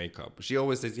same makeup. She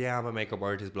always says, yeah, I'm a makeup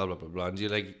artist, blah, blah, blah, blah. And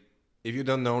you're like, if you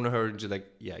don't know her, you're like,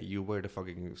 yeah, you wear the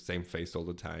fucking same face all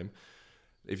the time.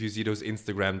 If you see those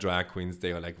Instagram drag queens,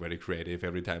 they are like very creative,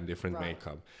 every time different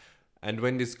makeup. And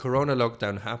when this Corona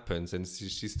lockdown happens and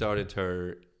she started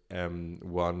her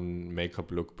one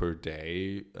makeup look per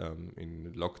day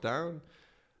in lockdown,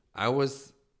 I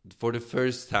was, for the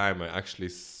first time, I actually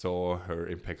saw her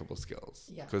impeccable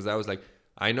skills. Because I was like,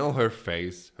 I know her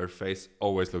face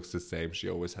always looks the same. She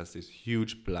always has this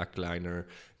huge black liner.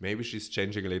 Maybe she's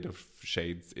changing a little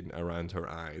shades around her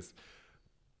eyes,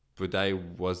 but I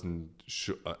wasn't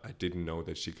sure. I didn't know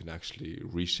that she can actually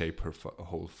reshape her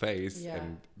whole face.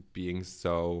 And being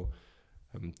so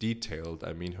detailed.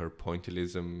 I mean, her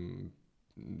pointillism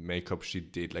makeup she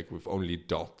did like with only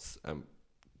dots,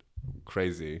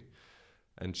 crazy.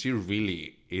 And she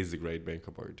really is a great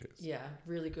makeup artist. Yeah,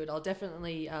 really good. I'll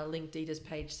definitely link Dita's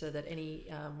page so that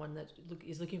anyone that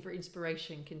is looking for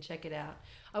inspiration can check it out.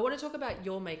 I want to talk about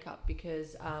your makeup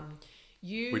because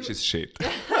which is shit.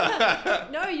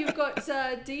 No, you've got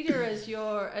Dita as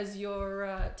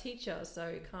your teacher, so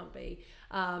it can't be.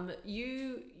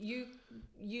 You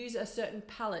use a certain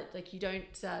palette, like you don't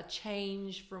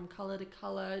change from color to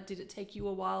color. Did it take you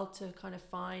a while to kind of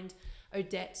find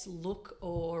Odette's look,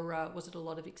 or was it a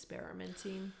lot of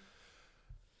experimenting?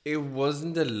 It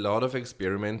wasn't a lot of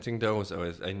experimenting though.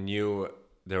 So I knew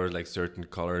there were like certain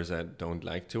colors I don't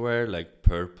like to wear, like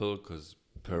purple, because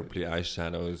purpley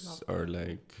eyeshadows are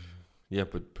like, yeah,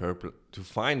 but purple, to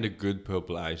find a good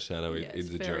purple eyeshadow, it's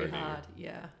a journey. It's very hard,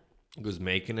 yeah. Because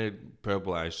making a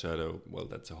purple eyeshadow, well,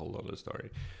 that's a whole other story.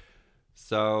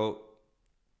 So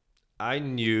I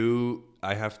knew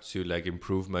I have to like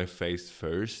improve my face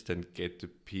first and get the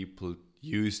people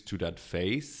used to that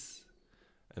face.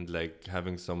 and like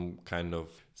having some kind of,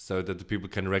 so that the people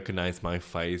can recognize my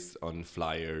face on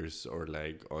flyers or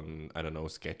like on, I don't know,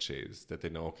 sketches, that they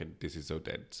know, okay, this is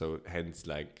Odette. So hence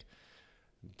like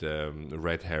the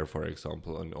red hair, for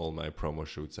example, on all my promo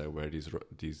shoots I wear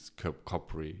these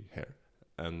coppery hair.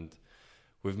 And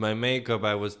with my makeup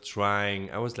I was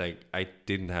like, I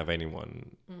didn't have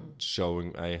anyone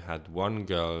showing. I had one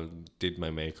girl did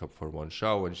my makeup for one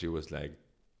show, and she was like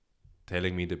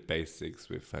telling me the basics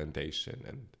with foundation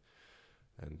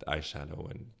and eyeshadow,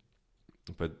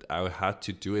 but I had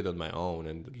to do it on my own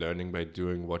and learning by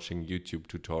watching YouTube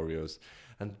tutorials.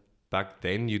 And back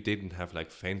then you didn't have like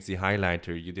fancy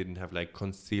highlighter, you didn't have like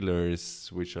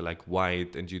concealers which are like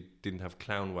white, and you didn't have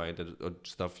clown white or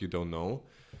stuff you don't know,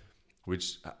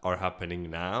 which are happening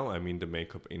now. I mean, the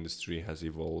makeup industry has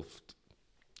evolved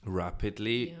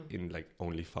rapidly in like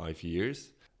only 5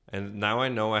 years. And now I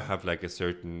know I have like a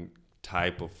certain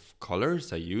type of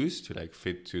colors I use to like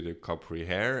fit to the coppery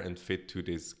hair and fit to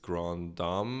this grande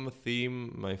dame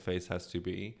theme my face has to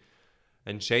be.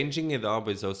 And changing it up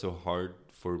is also hard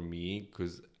for me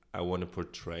because I want to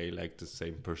portray like the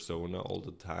same persona all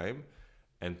the time,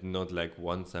 and not like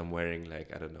once I'm wearing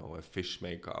like, I don't know, a fish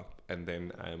makeup and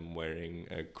then I'm wearing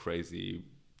a crazy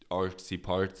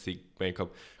artsy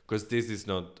makeup, because this is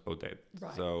not Odette.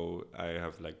 Right. So I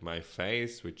have like my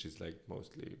face, which is like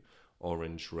mostly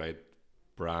orange, red,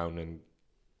 brown and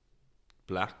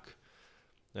black,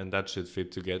 and that should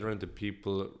fit together, and the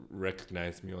people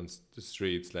recognize me on the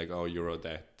streets like, oh, you're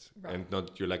Odette. Right. And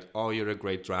not you're like, oh, you're a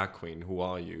great drag queen, who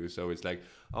are you? So it's like,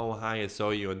 oh, hi, I saw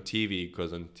you on TV,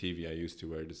 because on TV I used to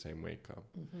wear the same makeup.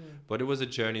 But it was a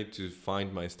journey to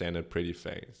find my standard pretty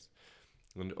face,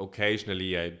 and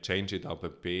occasionally I change it up a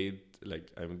bit. Like,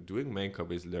 I'm doing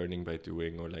makeup is learning by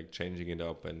doing, or like changing it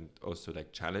up and also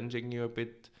like challenging you a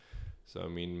bit. So, I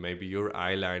mean, maybe your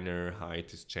eyeliner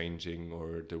height is changing,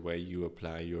 or the way you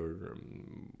apply your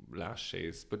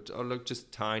lashes, but or like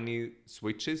just tiny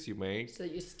switches you make. So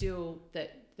you're still,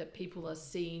 that people are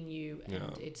seeing you,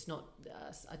 and it's not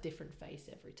a different face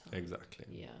every time. Exactly.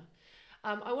 Yeah.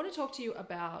 I want to talk to you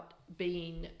about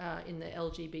being in the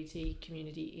LGBT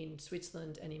community in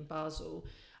Switzerland and in Basel.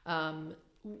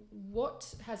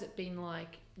 What has it been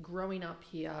like growing up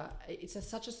here? It's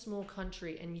such a small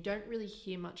country, and you don't really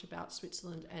hear much about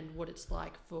Switzerland and what it's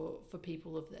like for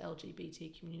people of the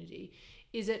LGBT community.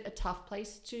 Is it a tough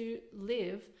place to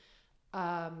live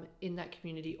in that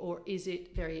community, or is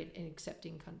it an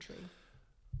accepting country?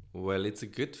 Well, it's a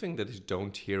good thing that you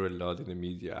don't hear a lot in the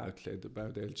media outlet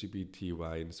about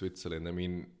LGBTY in Switzerland. I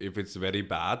mean, if it's very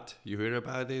bad, you hear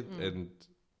about it, and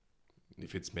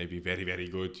if it's maybe very, very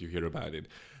good, you hear about it.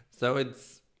 So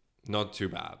it's not too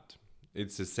bad.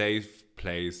 It's a safe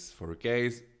place for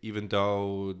gays, even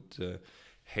though the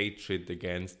hatred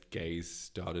against gays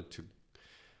started to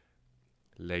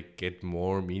like get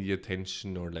more media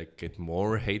attention, or like get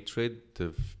more hatred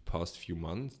the past few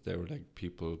months. There were like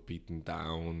people beaten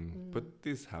down, but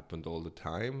this happened all the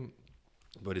time.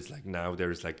 But it's like now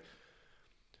there's like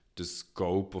the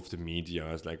scope of the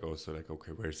media is like also like,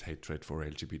 okay, where's hatred for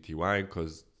LGBTY?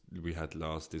 Because we had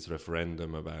lost this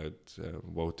referendum about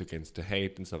vote against the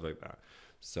hate and stuff like that.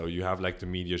 So you have like the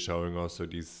media showing also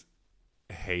these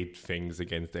hate things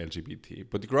against the LGBT.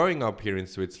 But growing up here in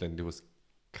Switzerland, it was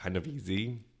kind of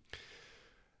easy.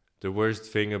 The worst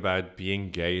thing about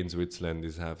being gay in Switzerland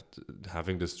is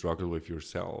having the struggle with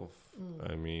yourself.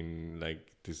 I mean,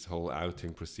 like this whole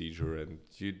outing procedure, and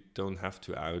you don't have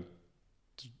to out.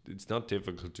 It's not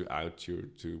difficult to out you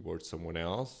towards someone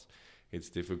else. It's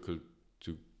difficult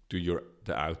to do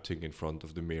the outing in front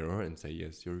of the mirror and say,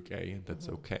 yes, you're gay, and that's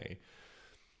okay.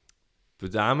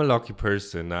 But I'm a lucky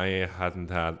person. I hadn't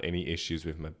had any issues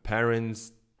with my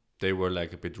parents. They were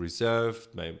like a bit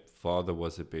reserved. My father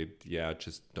was a bit,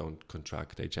 just don't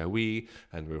contract HIV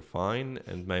and we're fine.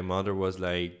 And my mother was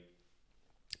like,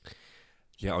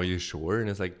 are you sure? And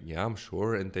it's like, yeah, I'm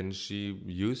sure. And then she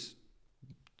used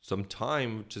some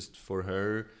time just for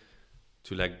her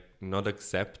to like not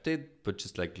accept it, but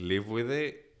just like live with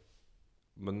it.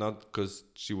 But not because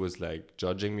she was like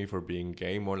judging me for being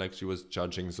gay, more like she was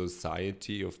judging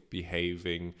society of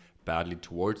behaving badly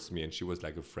towards me, and she was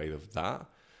like afraid of that.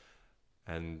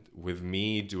 And with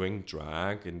me doing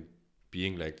drag and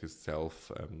being like a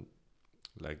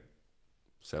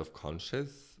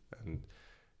self-conscious, and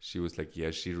she was like,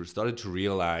 she started to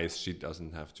realize she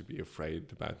doesn't have to be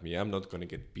afraid about me. I'm not going to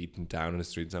get beaten down in the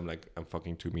streets. I'm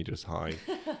fucking 2 meters high.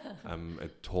 I'm a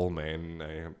tall man.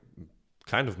 I am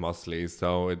kind of muscly,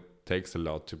 so it takes a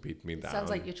lot to beat me down. Sounds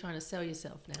like you're trying to sell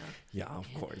yourself now. Yeah, of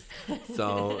course.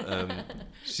 So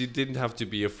she didn't have to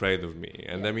be afraid of me.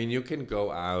 And I mean, you can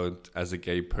go out as a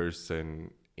gay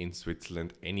person in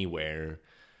Switzerland anywhere,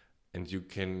 and you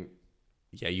can,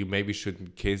 yeah, you maybe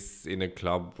shouldn't kiss in a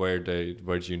club where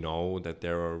you know that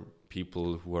there are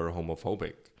people who are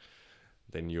homophobic.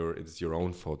 Then it's your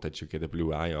own fault that you get a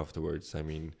blue eye afterwards. I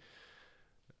mean,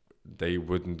 they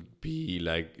wouldn't be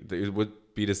like, it would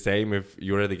be the same if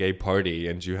you're at a gay party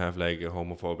and you have like a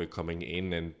homophobic coming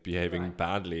in and behaving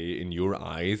badly in your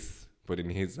eyes, but in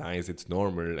his eyes it's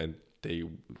normal, and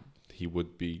he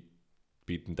would be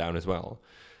beaten down as well.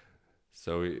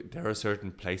 So there are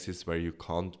certain places where you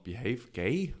can't behave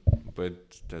gay,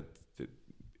 but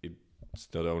it's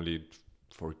not only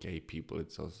for gay people,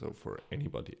 it's also for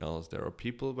anybody else. There are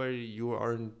people where you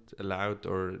aren't allowed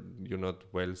or you're not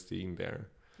well seen there.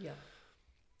 Yeah.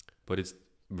 But it's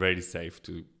very safe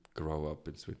to grow up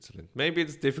in Switzerland. Maybe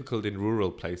it's difficult in rural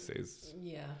places.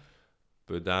 Yeah.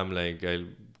 But I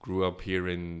grew up here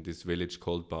in this village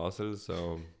called Basel,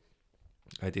 so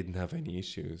I didn't have any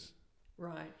issues.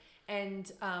 Right.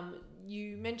 And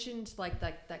you mentioned like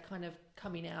that kind of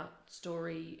coming out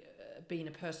story being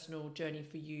a personal journey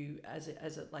for you as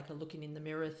like a looking in the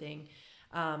mirror thing.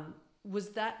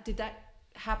 Did that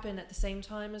happen at the same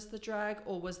time as the drag,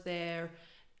 or was there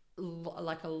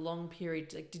like a long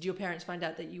period? Like, did your parents find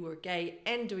out that you were gay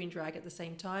and doing drag at the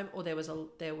same time, or there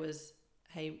was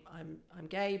hey, I'm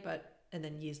gay, and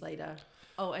then years later,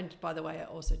 oh, and by the way, I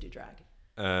also do drag?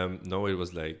 No, it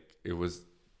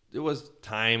was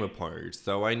time apart.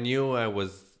 So I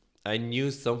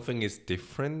knew something is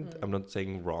different. I'm not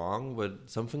saying wrong, but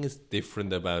something is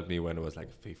different about me when I was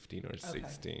like 15 or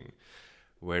 16,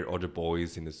 where other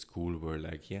boys in the school were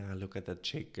like, yeah, look at that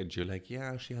chick. And you're like,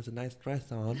 yeah, she has a nice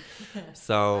dress on.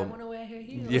 So I want to wear her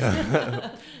heels.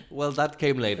 Yeah. Well, that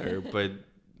came later. But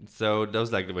so that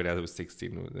was like when I was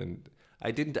 16. And I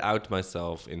didn't out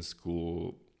myself in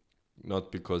school,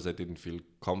 not because I didn't feel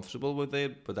comfortable with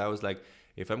it, but I was like,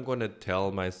 if I'm going to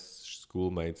tell my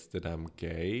schoolmates that I'm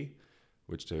gay,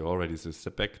 which they already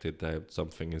suspected that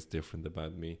something is different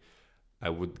about me, I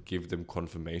would give them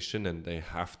confirmation and they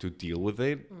have to deal with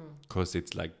it because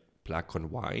it's like black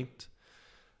on white,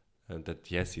 and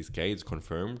that yes, he's gay, it's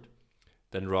confirmed.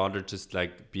 Then rather just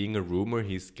like being a rumor,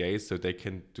 he's gay, so they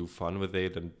can do fun with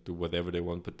it and do whatever they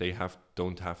want, but they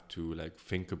don't have to like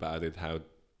think about it, how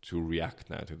to react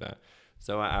now to that.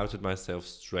 So I outed myself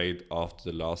straight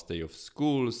after the last day of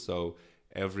school, so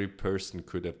every person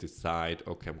could have decided,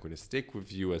 okay, I'm going to stick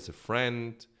with you as a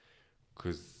friend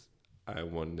because I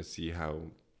want to see how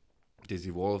this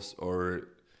evolves, or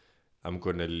I'm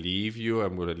going to leave you,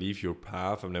 I'm going to leave your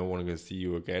path, I'm never going to see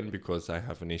you again because I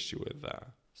have an issue with that.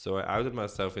 So I outed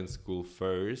myself in school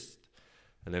first,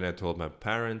 and then I told my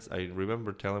parents. I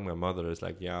remember telling my mother, I was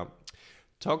like, yeah,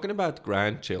 talking about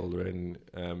grandchildren,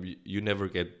 you never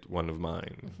get one of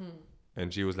mine. Mm-hmm.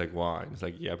 And she was like, why? And it's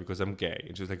like, yeah, because I'm gay.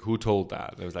 And she was like, who told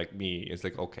that? And I was like, me. It's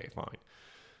like, okay, fine.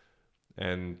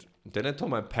 And then I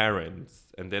told my parents,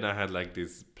 and then I had like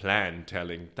this plan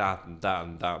telling that and that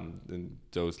and that. And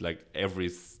those like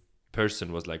every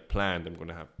person was like planned. I'm going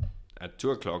to have at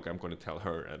 2:00, I'm going to tell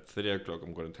her. At 3:00,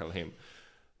 I'm going to tell him.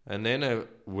 And then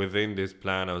within this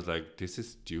plan, I was like, this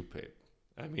is stupid.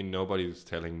 I mean, nobody's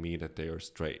telling me that they are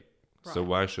straight. Right. So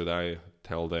why should I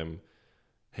tell them,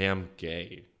 hey, I'm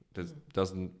gay? That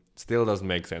still doesn't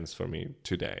make sense for me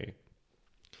today.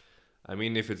 I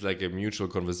mean, if it's like a mutual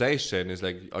conversation, it's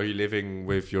like, are you living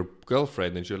with your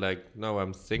girlfriend? And you're like, no,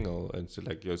 I'm single. And so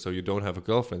like, so you don't have a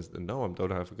girlfriend? And no, I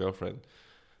don't have a girlfriend.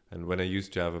 And when I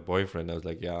used to have a boyfriend, I was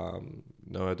like, yeah,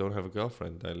 no, I don't have a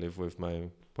girlfriend. I live with my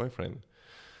boyfriend.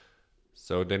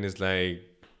 So then it's like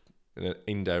an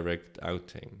indirect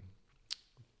outing.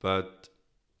 But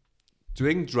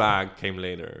doing drag came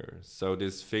later. So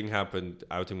this thing happened,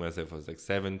 outing myself, I was like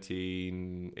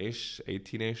 17-ish,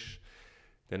 18-ish.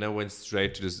 Then I went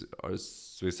straight to the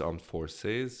Swiss Armed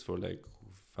Forces for like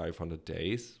 500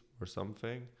 days or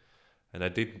something. And I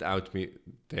didn't out me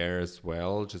there as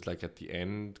well, just like at the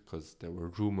end, because there were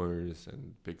rumors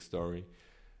and big story.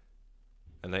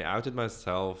 And I outed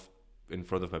myself in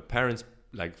front of my parents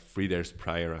like 3 days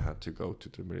prior. I had to go to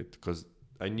the military because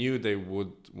I knew they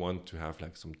would want to have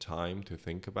like some time to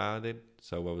think about it.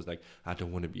 So I was like, I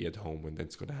don't want to be at home when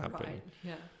that's going to happen. Right.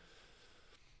 Yeah.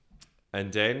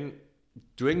 And then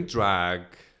doing drag,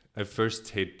 I first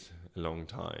hid a long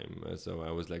time. So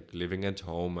I was like living at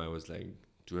home. I was like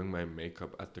doing my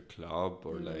makeup at the club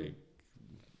or like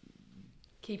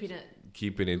keeping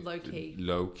it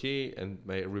low key. And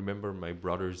I remember my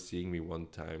brother seeing me one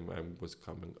time. I was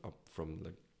coming up from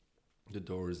like the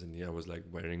doors, and I was like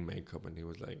wearing makeup, and he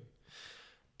was like,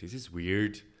 "This is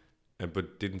weird,"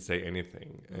 but didn't say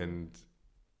anything. And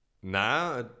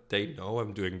now they know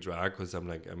I'm doing drag because I'm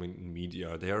in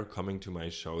media. They are coming to my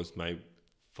shows. My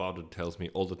father tells me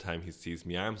all the time he sees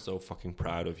me, I'm so fucking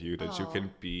proud of you that you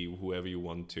can be whoever you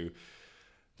want to,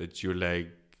 that you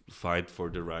like fight for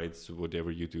the rights,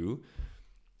 whatever you do.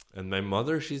 And my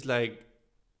mother, she's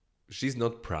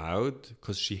not proud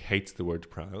because she hates the word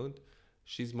proud.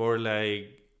 She's more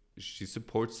like, she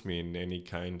supports me in any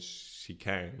kind she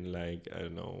can, like, I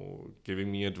don't know, giving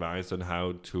me advice on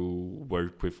how to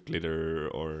work with glitter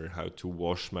or how to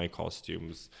wash my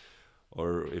costumes,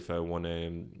 or if I want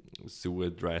to sew a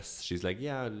dress, she's like,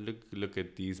 yeah, look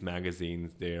at these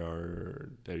magazines, there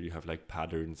you have like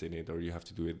patterns in it, or you have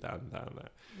to do it that.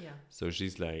 Yeah. So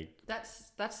she's like,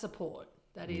 that's support.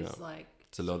 That is like,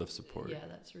 it's a lot of support. Yeah,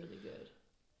 that's really good.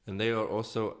 And they are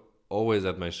also always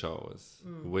at my shows,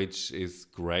 which is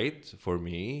great for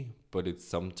me, but it's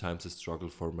sometimes a struggle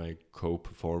for my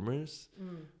co-performers.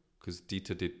 Because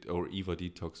Eva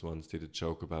Detox once did a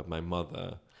joke about my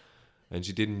mother, and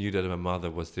she didn't knew that my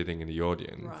mother was sitting in the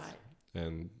audience. Right.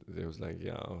 And they was like,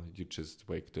 yeah, you just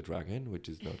wake the dragon, which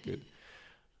is not good.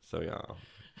 So yeah.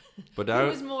 But Who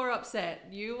was more upset,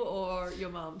 you or your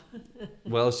mum?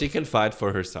 Well, she can fight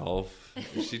for herself.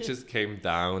 She just came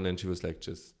down and she was like,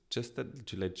 just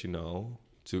to let you know,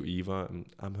 to Eva,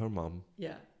 I'm her mom.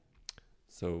 Yeah.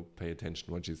 So pay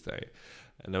attention what she say.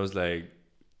 And I was like,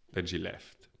 then she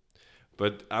left.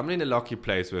 But I'm in a lucky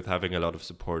place with having a lot of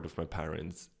support of my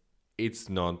parents. It's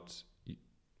not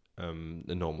a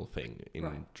normal thing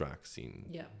in drag scene.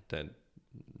 Yeah. That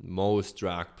most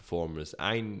drag performers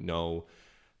I know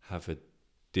have a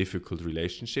difficult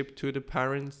relationship to the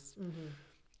parents,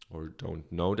 or don't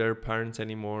know their parents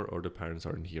anymore, or the parents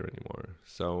aren't here anymore.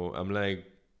 So I'm like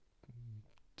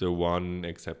the one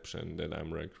exception that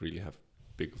I'm like really have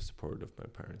big support of my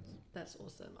parents. That's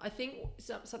awesome. I think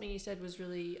something you said was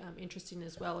really interesting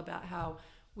as well, about how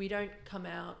we don't come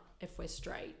out if we're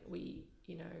straight. We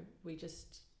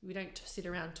don't sit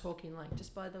around talking like,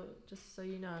 just so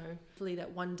you know, hopefully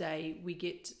that one day we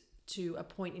get to a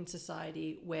point in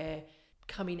society where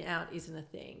coming out isn't a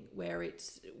thing, where it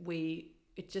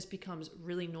just becomes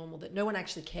really normal, that no one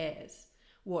actually cares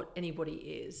what anybody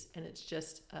is, and it's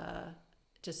just a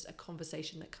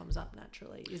conversation that comes up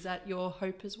naturally. Is that your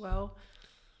hope as well?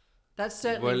 That's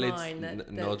certainly mine. It's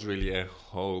not really a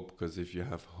hope, because if you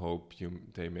have hope,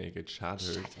 they may get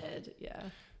shattered. Yeah.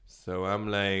 So I'm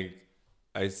like,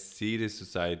 I see the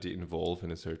society evolve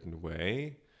in a certain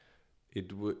way.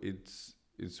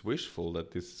 It's wishful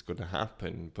that this is going to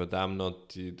happen, but I'm not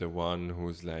the one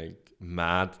who's like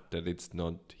mad that it's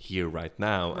not here right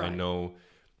now. Right. I know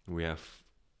we have,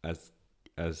 as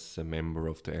a member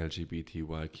of the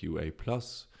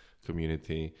LGBTQIA+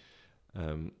 community,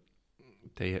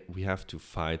 we have to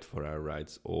fight for our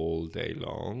rights all day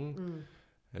long.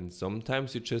 And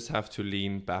sometimes you just have to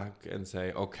lean back and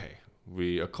say, okay,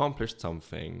 we accomplished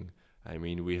something. I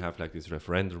mean, we have like this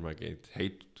referendum against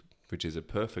hate, which is a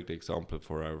perfect example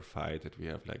for our fight, that we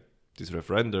have like this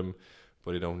referendum,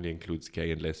 but it only includes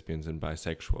gay and lesbians and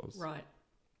bisexuals. Right.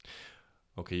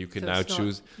 Okay, you can now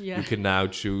choose. Yeah. You can now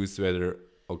choose whether,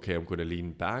 okay, I'm going to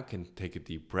lean back and take a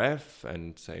deep breath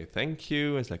and say thank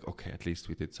you. It's like, okay, at least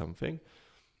we did something.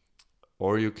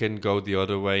 Or you can go the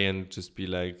other way and just be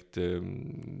like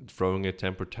throwing a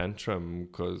temper tantrum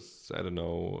because, I don't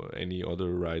know, any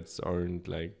other rights aren't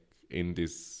like in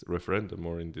this referendum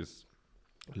or in this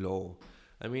law.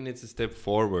 I mean, it's a step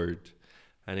forward,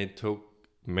 and it took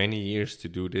many years to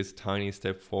do this tiny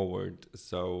step forward.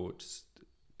 So just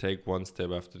take one step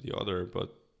after the other,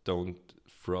 but don't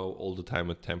throw all the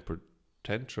time a temper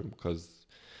tantrum, because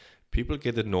people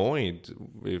get annoyed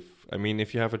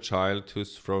if you have a child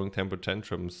who's throwing temper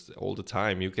tantrums all the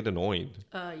time, you get annoyed.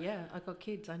 Yeah, I got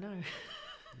kids, I know.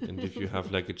 And if you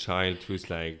have like a child who's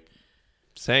like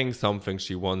saying something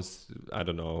she wants, I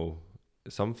don't know,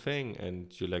 something, and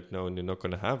you're like, no, and you're not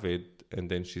going to have it. And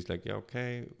then she's like, yeah,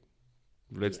 okay,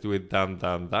 let's do it down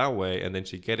that way. And then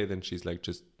she get it, and she's like,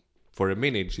 just for a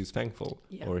minute, she's thankful,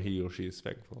 or he or she is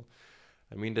thankful.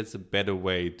 I mean, that's a better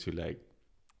way to like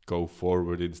go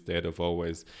forward, instead of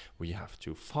always we have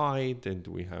to fight and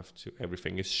we have to,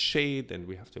 everything is shit and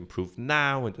we have to improve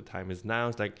now and the time is now.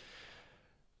 It's like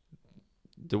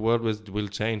the world will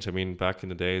change. I mean, back in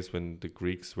the days when the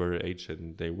Greeks were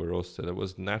ancient, they were also, it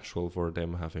was natural for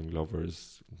them having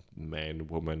lovers, man,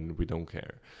 woman, we don't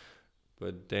care.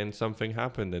 But then something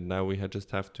happened, and now we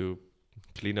just have to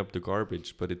clean up the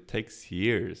garbage, but it takes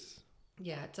years.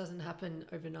 Yeah, it doesn't happen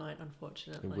overnight,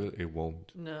 unfortunately. It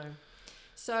won't. No.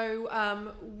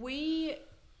 So we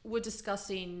were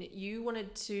discussing, you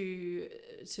wanted to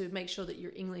make sure that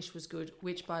your English was good,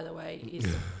 which, by the way, is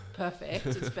perfect.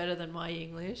 It's better than my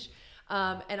English.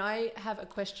 And I have a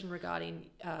question regarding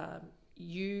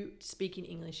you speaking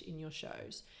English in your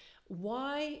shows.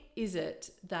 Why is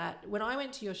it that when I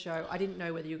went to your show, I didn't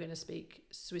know whether you were going to speak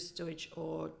Swiss Deutsch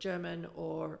or German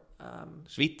or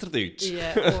Schweizerdeutsch.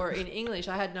 yeah, or in English?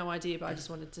 I had no idea, but I just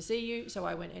wanted to see you, so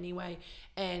I went anyway.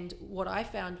 And what I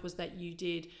found was that you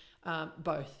did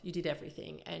both. You did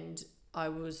everything, and I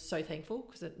was so thankful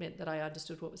because it meant that I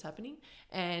understood what was happening.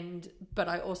 But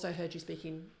I also heard you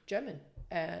speaking German.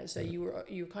 So you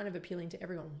were kind of appealing to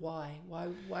everyone.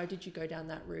 Why did you go down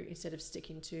that route instead of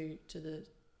sticking to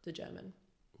the German?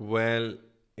 Well,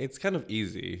 it's kind of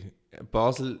easy.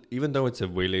 Basel, even though it's a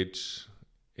village,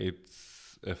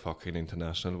 it's a fucking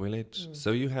international village.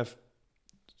 So you have,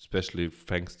 especially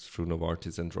thanks through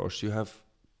Novartis and Roche, you have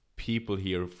people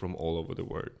here from all over the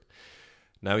world.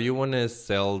 Now you want to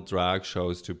sell drag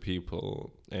shows to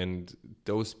people, and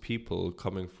those people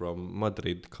coming from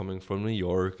Madrid, coming from New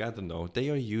York, I don't know, they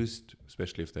are used,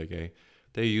 especially if they're gay,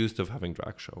 they're used of having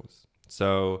drag shows.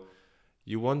 So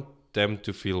you want them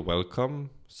to feel welcome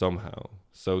somehow.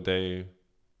 So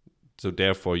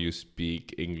therefore you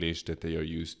speak English that they are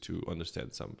used to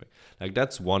understand something. Like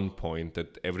that's one point,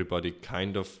 that everybody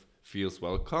kind of feels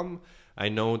welcome. I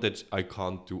know that I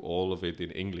can't do all of it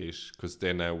in English because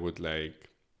then I would like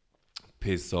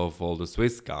piss off all the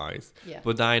Swiss guys. Yeah.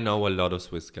 But I know a lot of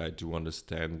Swiss guys do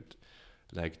understand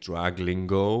like drag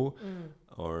lingo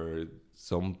or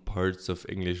some parts of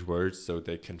English words, so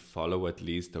they can follow at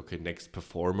least, okay, next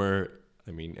performer.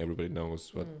 I mean, everybody knows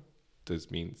what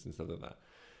this means and stuff like that.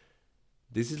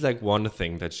 This is like one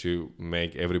thing that you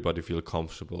make everybody feel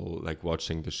comfortable, like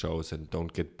watching the shows, and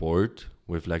don't get bored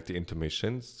with like the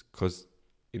intermissions, because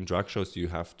in drag shows you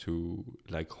have to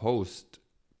like host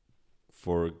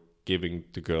for giving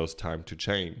the girls time to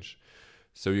change.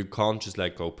 So you can't just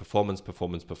like go performance.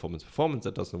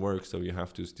 That doesn't work. So you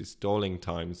have to use these stalling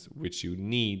times, which you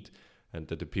need, and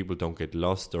that the people don't get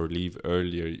lost or leave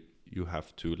earlier. You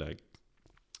have to like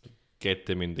get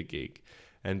them in the gig.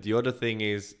 And the other thing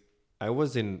is, I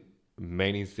was in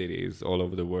many cities all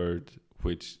over the world,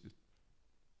 which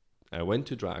I went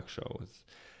to drag shows,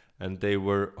 and they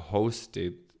were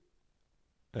hosted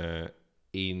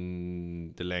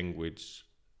in the language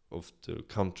of the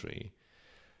country.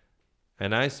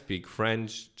 And I speak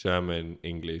French, German,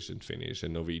 English, and Finnish,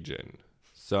 and Norwegian.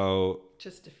 So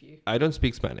Just a few. I don't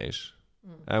speak Spanish.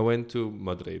 I went to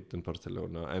Madrid and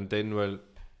Barcelona, and then, well,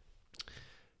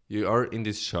 you are in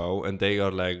this show, and they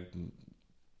are like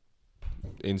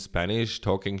in Spanish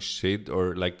talking shit,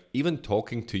 or like even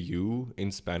talking to you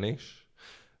in Spanish,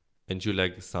 and you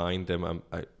like sign them,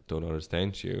 I don't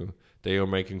understand you. They are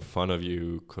making fun of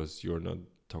you because you're not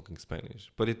talking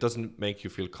Spanish, but it doesn't make you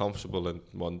feel comfortable and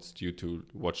wants you to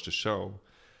watch the show.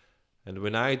 And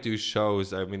when I do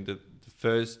shows, I mean, the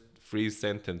first 3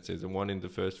 sentences, and one in the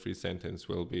first 3 sentences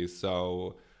will be,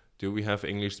 so do we have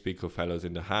English speaker fellows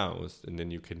in the house? And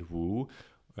then you can woo.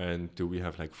 And do we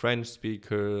have like French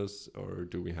speakers, or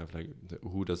do we have like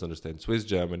who does understand Swiss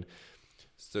German?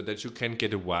 So that you can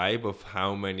get a vibe of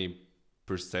how many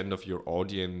 % of your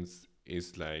audience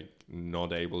is like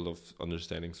not able of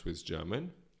understanding Swiss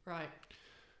German. Right.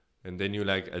 And then you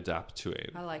like adapt to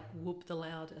it. I like whoop the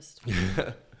loudest.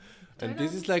 And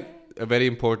this is like a very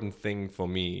important thing for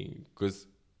me, because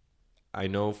I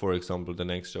know, for example, the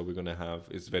next show we're going to have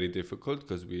is very difficult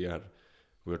because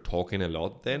we're talking a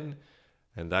lot then.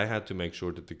 And I had to make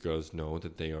sure that the girls know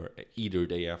that they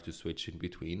have to switch in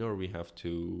between, or we have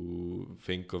to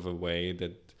think of a way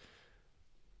that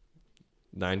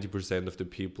 90% of the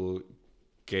people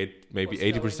get maybe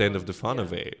 80% of the fun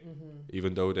of it,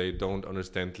 even though they don't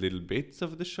understand little bits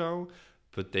of the show,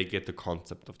 but they get the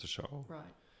concept of the show.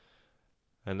 Right.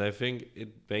 And I think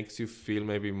it makes you feel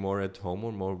maybe more at home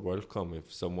or more welcome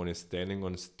if someone is standing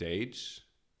on stage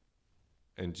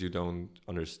and you don't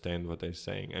understand what they're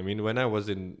saying. I mean, when I was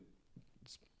in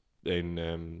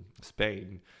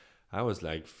Spain, I was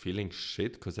like feeling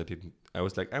shit because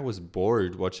I was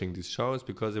bored watching these shows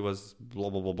because it was blah,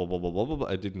 blah, blah, blah, blah, blah, blah, blah.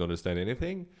 I didn't understand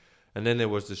anything. And then there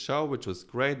was the show, which was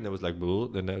great. And I was like, blah,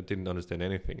 then I didn't understand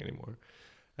anything anymore.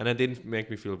 And it didn't make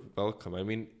me feel welcome. I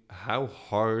mean, how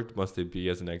hard must it be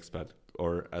as an expat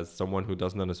or as someone who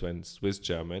doesn't understand Swiss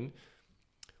German,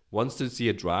 wants to see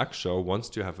a drag show, wants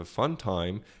to have a fun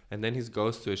time, and then he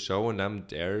goes to a show and I'm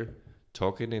there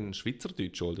talking in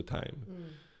Schweizerdeutsch all the time.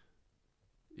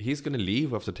 He's going to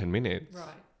leave after 10 minutes.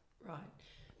 Right.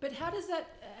 But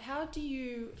how do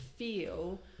you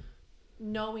feel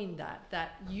knowing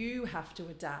that you have to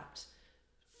adapt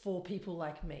for people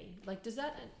like me? Like, does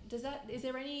that, is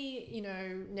there any, you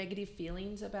know, negative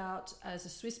feelings about, as a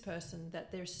Swiss person,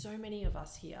 that there's so many of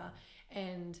us here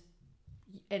and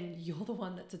you're the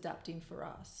one that's adapting for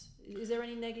us? Is there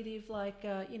any negative, like,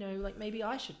 you know, like maybe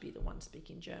I should be the one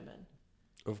speaking German?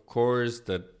 Of course,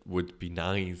 that would be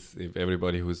nice if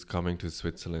everybody who's coming to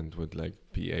Switzerland would like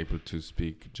be able to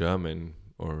speak German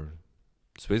or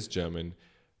Swiss German,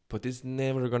 but it's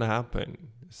never gonna happen.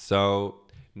 So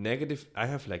negative, I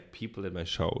have like people in my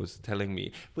shows telling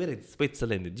me, we're in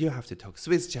Switzerland and you have to talk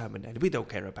Swiss German and we don't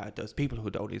care about those people who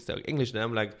only speak English. And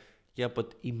I'm like, yeah,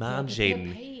 but imagine,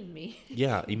 they're paying me.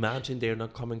 yeah, imagine they're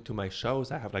not coming to my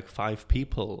shows. I have like 5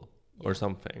 people or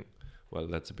something. Well,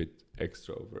 that's a bit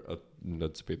extra over.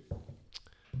 That's a bit.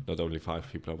 Not only 5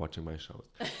 people are watching my shows,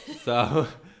 so.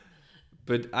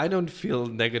 But I don't feel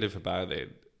negative about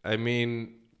it. I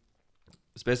mean,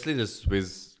 especially the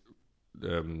Swiss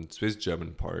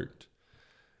German part,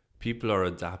 people are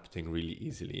adapting really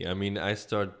easily. I mean, I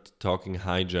start talking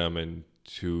High German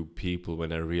to people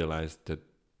when I realized that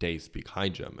they speak High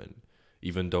German,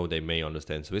 even though they may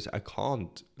understand Swiss. I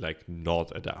can't like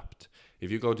not adapt.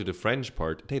 If you go to the French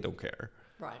part, they don't care.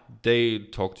 Right. They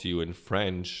talk to you in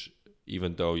French,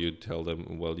 even though you tell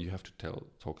them, well, you have to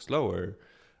talk slower.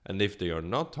 And if they are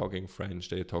not talking French,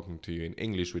 they're talking to you in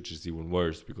English, which is even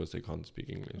worse because they can't speak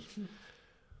English.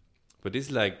 But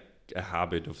it's like a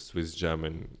habit of Swiss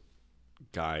German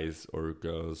guys or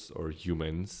girls or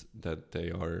humans that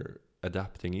they are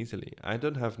adapting easily. I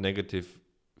don't have negative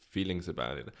feelings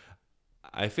about it.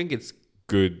 I think it's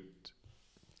good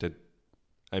that,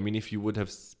 I mean, if you would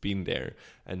have been there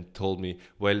and told me,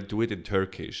 well, do it in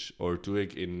Turkish or do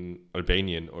it in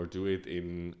Albanian or do it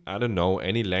in, I don't know,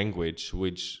 any language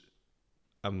which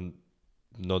I'm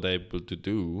not able to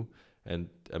do, and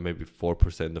maybe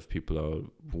 4% of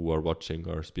people who are watching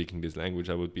are speaking this language,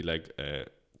 I would be like,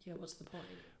 yeah, what's the point?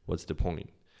 What's the point?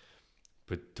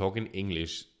 But talking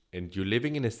English, and you're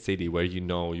living in a city where you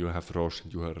know you have Roche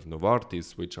and you have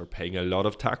Novartis, which are paying a lot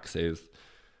of taxes.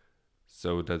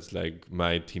 So that's like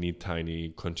my teeny tiny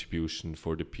contribution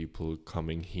for the people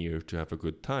coming here to have a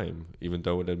good time, even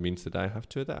though that means that I have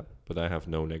to adapt. But I have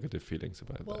no negative feelings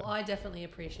about that. Well, I definitely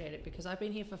appreciate it because I've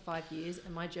been here for 5 years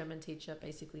and my German teacher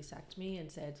basically sacked me and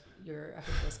said, you're a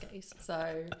hopeless case.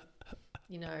 So,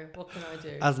 you know, what can I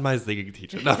do? As my singing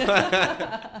teacher. No.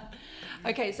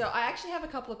 Okay, so I actually have a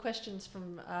couple of questions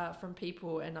from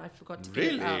people and I forgot to get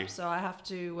it Really? up. So I have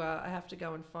to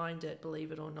go and find it,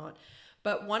 believe it or not.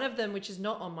 But one of them, which is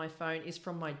not on my phone, is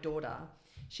from my daughter.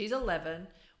 She's 11.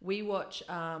 We watch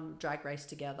Drag Race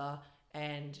together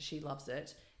and she loves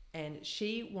it. And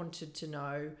she wanted to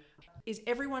know, is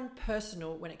everyone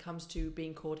personal when it comes to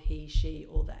being called he, she,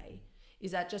 or they?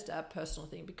 Is that just a personal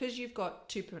thing? Because you've got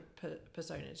 2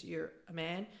 personas. You're a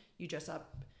man, you dress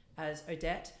up as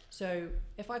Odette. So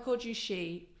if I called you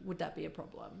she, would that be a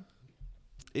problem?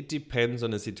 It depends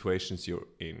on the situations you're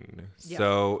in. Yeah.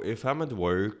 So if I'm at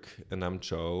work and I'm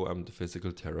Joe, I'm the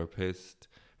physical therapist,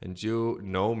 and you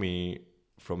know me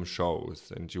from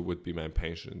shows and you would be my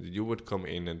patient, you would come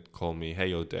in and call me,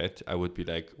 hey, Odette. I would be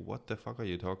like, what the fuck are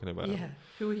you talking about? Yeah,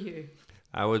 who are you?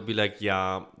 I would be like,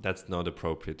 yeah, that's not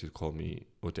appropriate to call me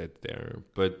Odette there.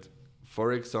 But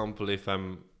for example, if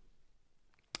I'm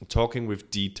talking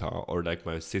with Dita or like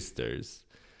my sisters,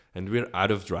 and we're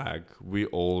out of drag, we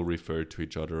all refer to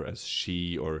each other as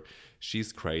she or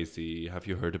she's crazy. Have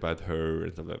you heard about her?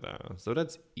 And stuff like that. So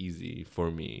that's easy for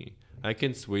me. I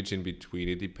can switch in between.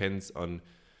 It depends on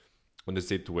the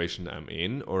situation I'm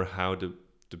in or how the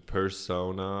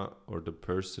persona or the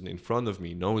person in front of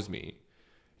me knows me.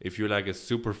 If you're like a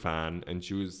super fan and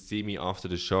you see me after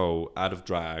the show out of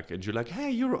drag and you're like,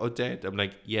 hey, you're Odette. I'm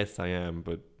like, yes, I am,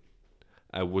 but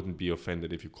I wouldn't be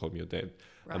offended if you call me Odette.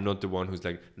 Right. I'm not the one who's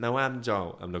like, no, I'm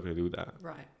Joe. I'm not going to do that.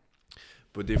 Right.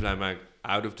 But if I'm like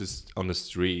out of on the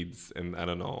streets and I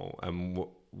don't know, I'm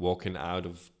walking out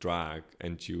of drag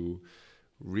and you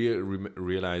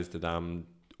realize that I'm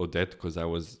Odette because I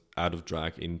was out of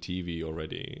drag in TV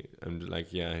already. I'm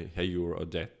like, yeah, hey, you're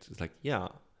Odette. It's like, yeah,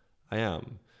 I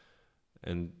am.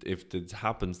 And if it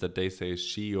happens that they say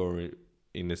she or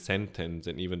in a sentence,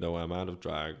 and even though I'm out of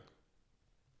drag,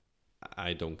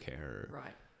 I don't care.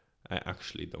 Right. I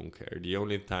actually don't care. The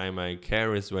only time I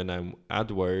care is when I'm at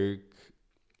work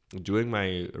doing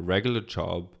my regular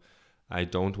job. I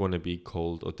don't want to be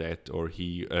called Odette or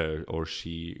he or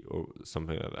she or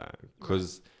something like that,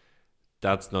 because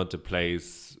that's not the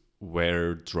place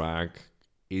where drag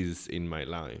is in my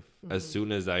life. Mm-hmm. As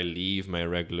soon as I leave my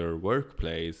regular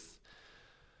workplace,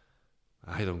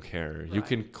 I don't care. You Right.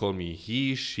 can call me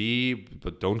he, she,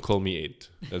 but don't call me it.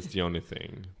 That's the only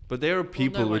thing. But there are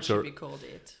people well, no one which should are, be called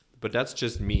it. but that's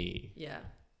just me. Yeah.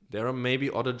 There are maybe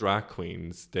other drag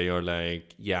queens. They are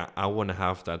like, yeah, I want to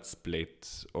have that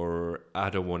split, or I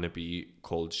don't want to be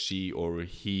called she or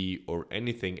he or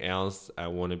anything else. I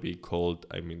want to be called,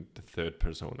 I mean, the third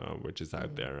persona, which is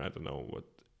out there. I don't know what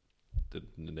the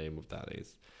name of that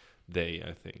is. They,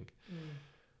 I think.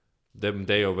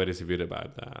 They are very severe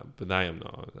about that, but I am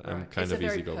not. I'm Right. kind it's of a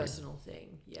very easygoing. personal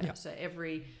thing. Yeah. So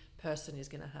every person is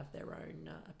going to have their own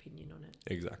opinion on it.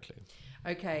 Exactly.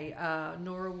 Okay,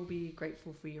 Nora will be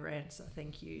grateful for your answer.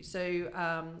 Thank you. So,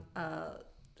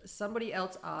 somebody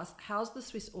else asked, how's the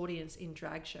Swiss audience in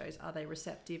drag shows? Are they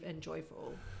receptive and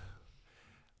joyful?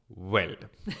 Well,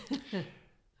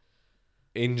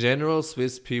 in general,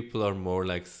 Swiss people are more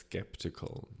like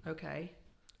skeptical, Okay.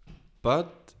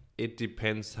 but it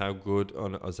depends how good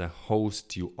as a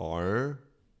host you are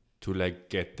to like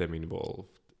get them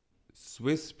involved.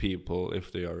 Swiss people,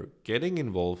 if they are getting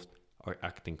involved, are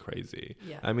acting crazy.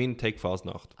 Yeah. I mean, take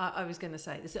Fasnacht. I was going to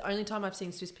say, this is the only time I've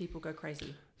seen Swiss people go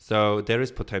crazy. So there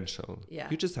is potential. Yeah.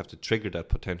 You just have to trigger that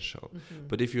potential.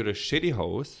 But if you're a shitty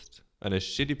host and a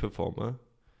shitty performer,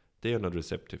 they are not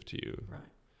receptive to you. Right.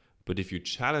 But if you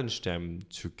challenge them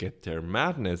to get their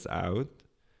madness out,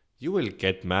 you will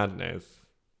get madness.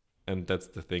 And that's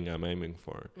the thing I'm aiming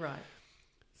for. Right.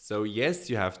 So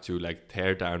yes, you have to like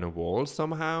tear down a wall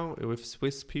somehow with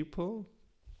Swiss people,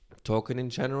 talking in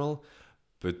general,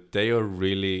 but they are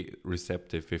really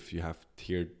receptive if you have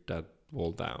teared that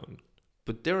wall down.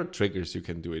 But there are triggers you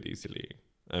can do it easily.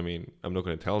 I mean, I'm not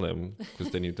going to tell them because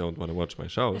then you don't want to watch my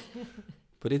shows.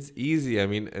 But it's easy. I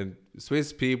mean, and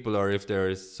Swiss people are, if there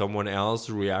is someone else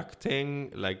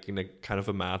reacting like in a kind of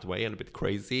a mad way and a bit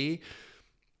crazy,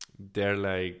 they're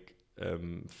like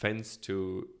fence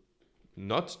to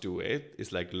not do it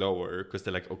is like lower because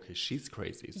they're like, okay, she's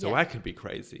crazy, so Yeah. I can be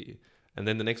crazy. And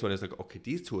then the next one is like, okay,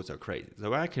 these two are crazy,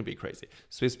 so I can be crazy.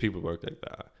 Swiss people work like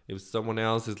that. If someone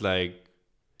else is like,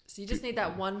 So you just need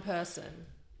that one person.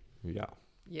 yeah,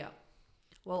 Yeah.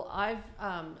 Well, I've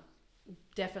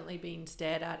definitely been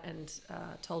stared at and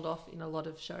told off in a lot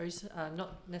of shows,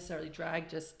 not necessarily drag,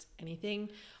 just anything.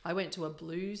 I went to a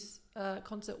blues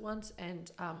concert once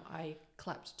and I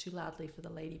clapped too loudly for the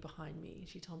lady behind me.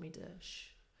 She told me to shh,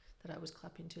 that I was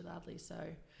clapping too loudly. So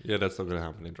yeah, that's not gonna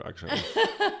happen in drag shows.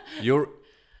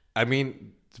 I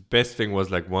mean, the best thing was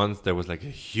like once there was like a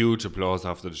huge applause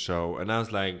after the show, and I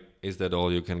was like, "Is that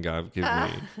all you can give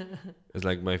me?" It's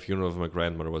like my funeral of my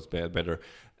grandmother was better,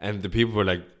 and the people were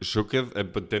like shook it,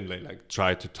 but then they like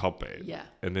tried to top it. Yeah.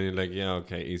 And then you're like, "Yeah,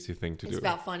 okay, easy thing to it's do."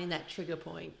 about finding that trigger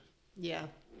point. Yeah.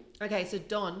 Okay, so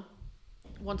Don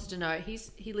wants to know,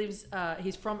 he lives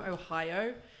he's from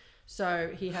Ohio,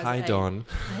 so he has Hi, Don.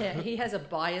 Yeah, he has a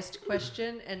biased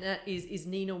question, and that is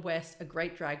Nina West a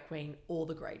great drag queen or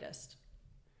the greatest?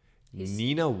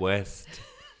 Nina West.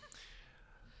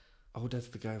 Oh, that's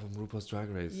the guy from RuPaul's Drag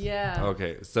Race. Yeah.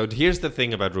 Okay, so here's the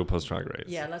thing about RuPaul's Drag Race.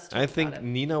 Yeah, let's talk I about think it.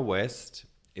 Nina West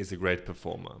is a great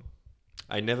performer.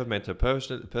 I never met her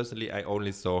personally. I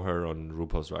only saw her on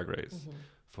RuPaul's Drag Race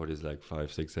for these like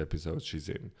 5-6 episodes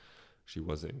she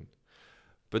was in.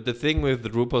 But the thing with the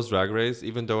RuPaul's Drag Race,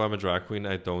 even though I'm a drag queen,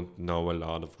 I don't know a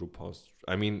lot of RuPaul's.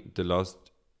 I mean, the last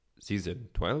season,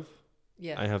 12,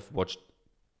 Yeah. I have watched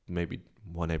maybe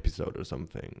one episode or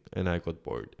something, and I got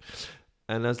bored.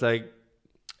 And I was like,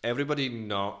 everybody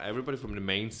from the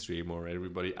mainstream or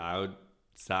everybody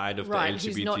outside of right, the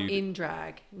LGBT who's not in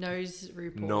drag knows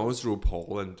RuPaul. knows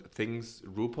RuPaul and thinks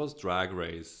RuPaul's Drag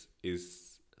Race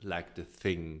is like the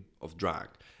thing of drag.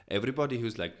 Everybody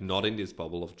who's like not in this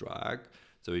bubble of drag,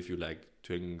 so if you like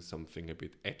doing something a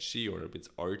bit edgy or a bit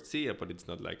artsy, but it's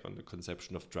not like on the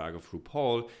conception of drag of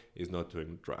RuPaul, is not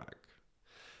doing drag.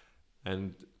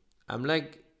 And I'm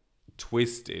like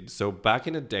twisted. So back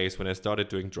in the days when I started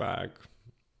doing drag,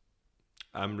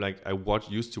 I'm like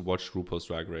used to watch RuPaul's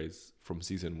Drag Race from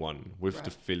season 1 with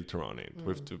the filter on it.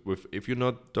 With if you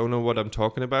don't know what I'm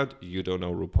talking about, you don't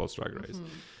know RuPaul's Drag Race.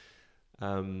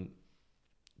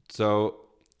 So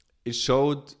it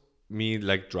showed me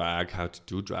like drag, how to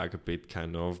do drag a bit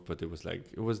kind of, but it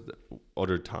was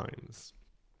other times.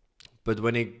 But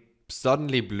when it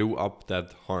suddenly blew up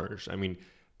that harsh, I mean,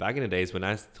 back in the days when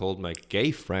I told my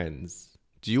gay friends,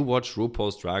 do you watch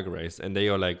RuPaul's Drag Race? And they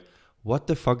are like, what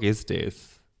the fuck is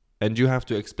this? And you have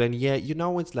to explain, yeah,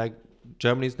 it's like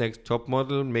Germany's Next Top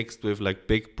Model mixed with like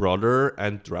Big Brother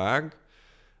and drag.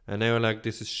 And they were like,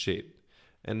 this is shit.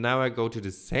 And now I go to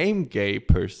the same gay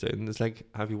person. It's like,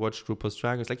 have you watched RuPaul's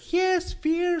Drag Race? It's like, yes,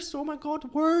 fierce. Oh my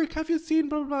God, work. Have you seen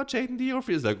blah, blah, blah, Jaden Dior?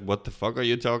 It's like, what the fuck are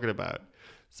you talking about?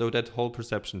 So that whole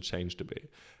perception changed a bit.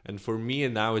 And for me,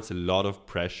 and now it's a lot of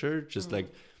pressure, just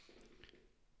like,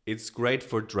 it's great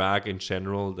for drag in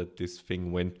general that this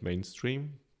thing went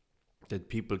mainstream, that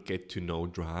people get to know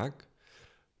drag,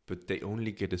 but they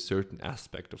only get a certain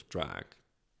aspect of drag.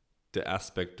 The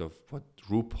aspect of what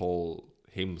RuPaul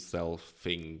himself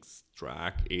thinks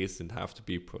drag is and have to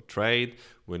be portrayed.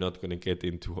 We're not going to get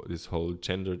into this whole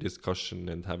gender discussion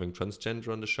and having transgender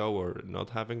on the show or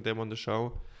not having them on the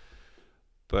show.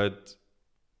 But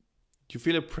you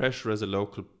feel a pressure as a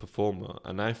local performer.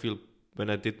 And I feel when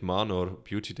I did Manor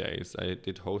Beauty Days, I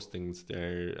did hostings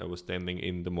there. I was standing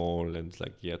in the mall and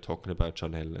talking about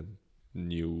Chanel and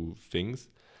new things.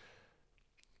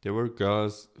 There were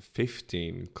girls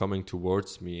 15 coming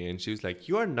towards me, and she was like,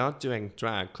 "You are not doing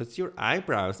drag because your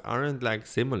eyebrows aren't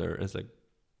similar." It's like,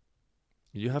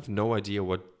 you have no idea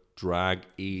what drag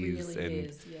is. Really and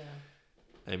is, yeah.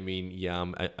 I mean,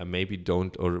 I maybe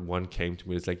don't, or one came to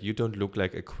me, it's like, "You don't look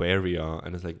like Aquaria."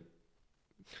 And it's like,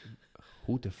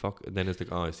 who the fuck? And then it's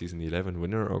like, "Oh, season 11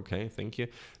 winner. Okay, thank you."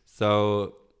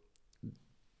 So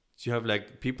you have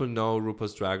people know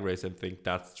RuPaul's Drag Race and think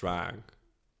that's drag.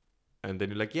 And then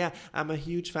you're like, "Yeah, I'm a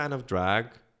huge fan of drag."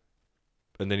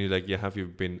 And then you're like, "Yeah, have you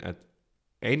been at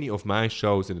any of my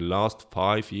shows in the last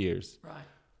 5 years?" Right.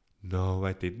 "No,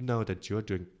 I didn't know that you're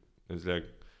doing." It's like,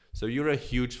 so you're a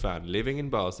huge fan living in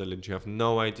Basel and you have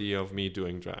no idea of me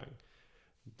doing drag.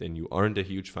 Then you aren't a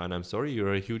huge fan. I'm sorry,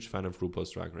 you're a huge fan of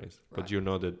RuPaul's Drag Race. Right. But you're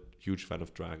not a huge fan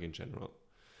of drag in general.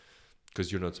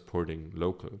 Because you're not supporting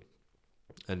local.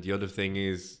 And the other thing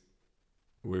is,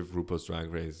 with RuPaul's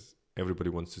Drag Race, everybody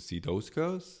wants to see those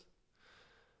girls.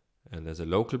 And as a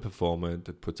local performer,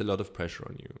 that puts a lot of pressure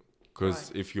on you.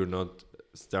 Because if you're not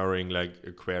starring like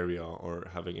Aquaria or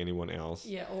having anyone else,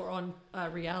 or on a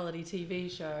reality TV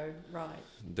show, right?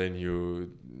 Then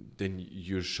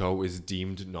your show is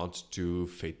deemed not to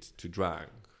fit to drag,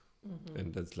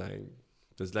 and that's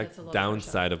a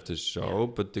downside of the show.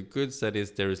 Yeah. But the good side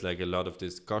is there is a lot of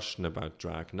discussion about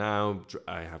drag now.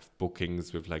 I have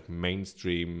bookings with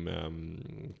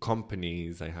mainstream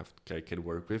companies. I can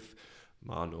work with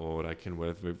Manor. I can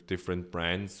work with different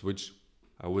brands, which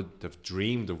I would have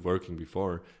dreamed of working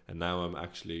before, and now I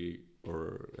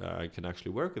can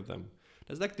actually work with them.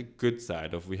 That's the good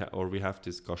side of we have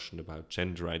discussion about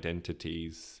gender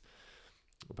identities,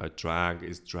 about drag.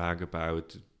 Is drag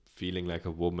about feeling like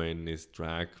a woman? Is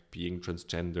drag being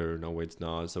transgender? No, it's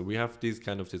not. So we have these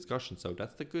kind of discussions. So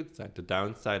that's the good side. The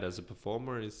downside as a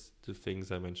performer is the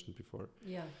things I mentioned before.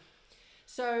 Yeah.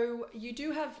 So you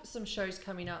do have some shows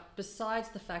coming up besides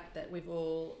the fact that we've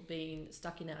all been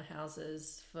stuck in our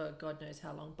houses for God knows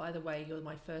how long. By the way, you're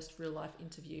my first real life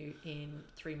interview in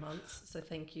 3 months. So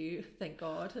thank you. Thank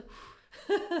God.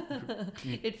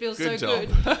 It feels good so good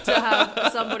to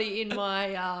have somebody in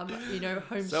my,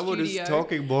 home Someone studio. is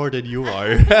talking more than you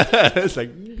are. It's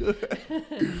like...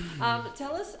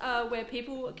 Tell us where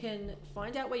people can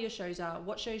find out where your shows are,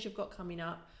 what shows you've got coming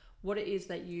up, what it is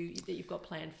that you've got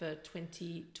planned for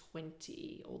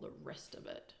 2020, all the rest of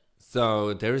it.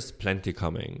 So there is plenty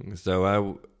coming.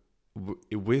 So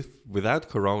without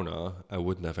Corona, I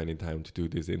wouldn't have any time to do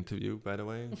this interview, by the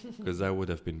way, because I would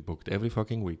have been booked every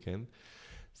fucking weekend.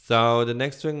 So the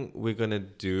next thing we're gonna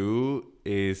do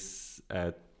is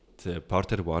at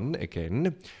Parterre 1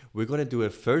 again. We're gonna do a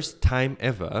first time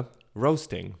ever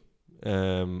roasting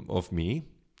of me.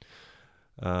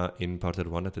 In Parterre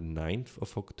 1 at the 9th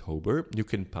of October. You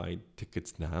can buy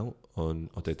tickets now on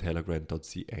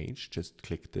odettehellegrand.ch. Just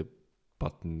click the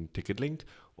button ticket link,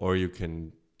 or you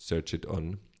can search it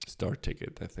on Star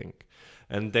Ticket, I think.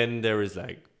 And then there is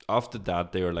after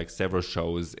that, there are several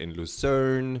shows in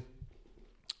Lucerne.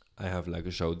 I have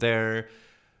a show there.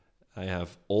 I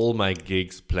have all my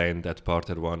gigs planned at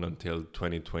Parterre 1 until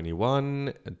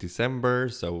 2021, December.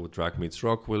 So Drag Meets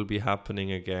Rock will be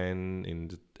happening again in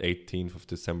the 18th of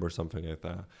December, something like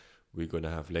that. We're going to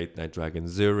have Late Night Drag in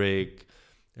Zurich.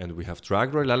 And we have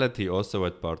Drag Royalty also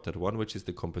at Parterre 1, which is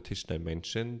the competition I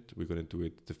mentioned. We're going to do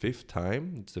it the 5th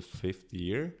time. It's the 5th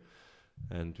year.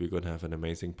 And we're going to have an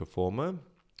amazing performer,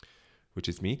 which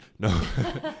is me. No,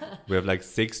 we have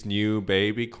 6 new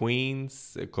baby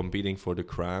queens competing for the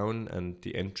crown and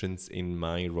the entrance in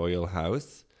my royal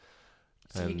house.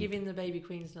 So you're giving the baby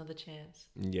queens another chance?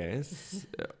 Yes,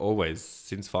 always,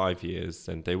 since 5 years.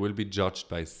 And they will be judged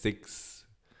by 6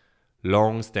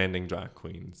 long-standing drag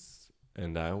queens.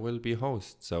 And I will be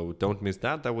host. So don't miss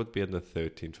that. That would be on the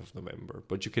 13th of November.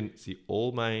 But you can see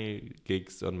all my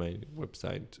gigs on my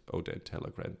website,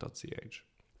 odettehellegrand.ch.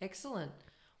 Excellent.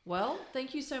 Well,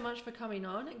 thank you so much for coming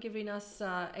on and giving us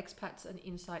expats an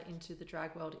insight into the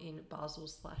drag world in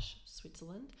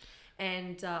Basel/Switzerland.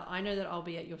 And I know that I'll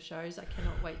be at your shows. I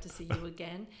cannot wait to see you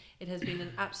again. It has been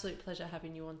an absolute pleasure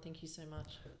having you on. Thank you so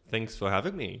much. Thanks for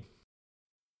having me.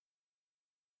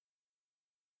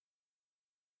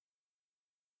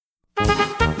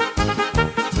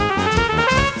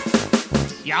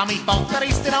 Ja, mi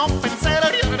porteriste non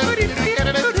pensare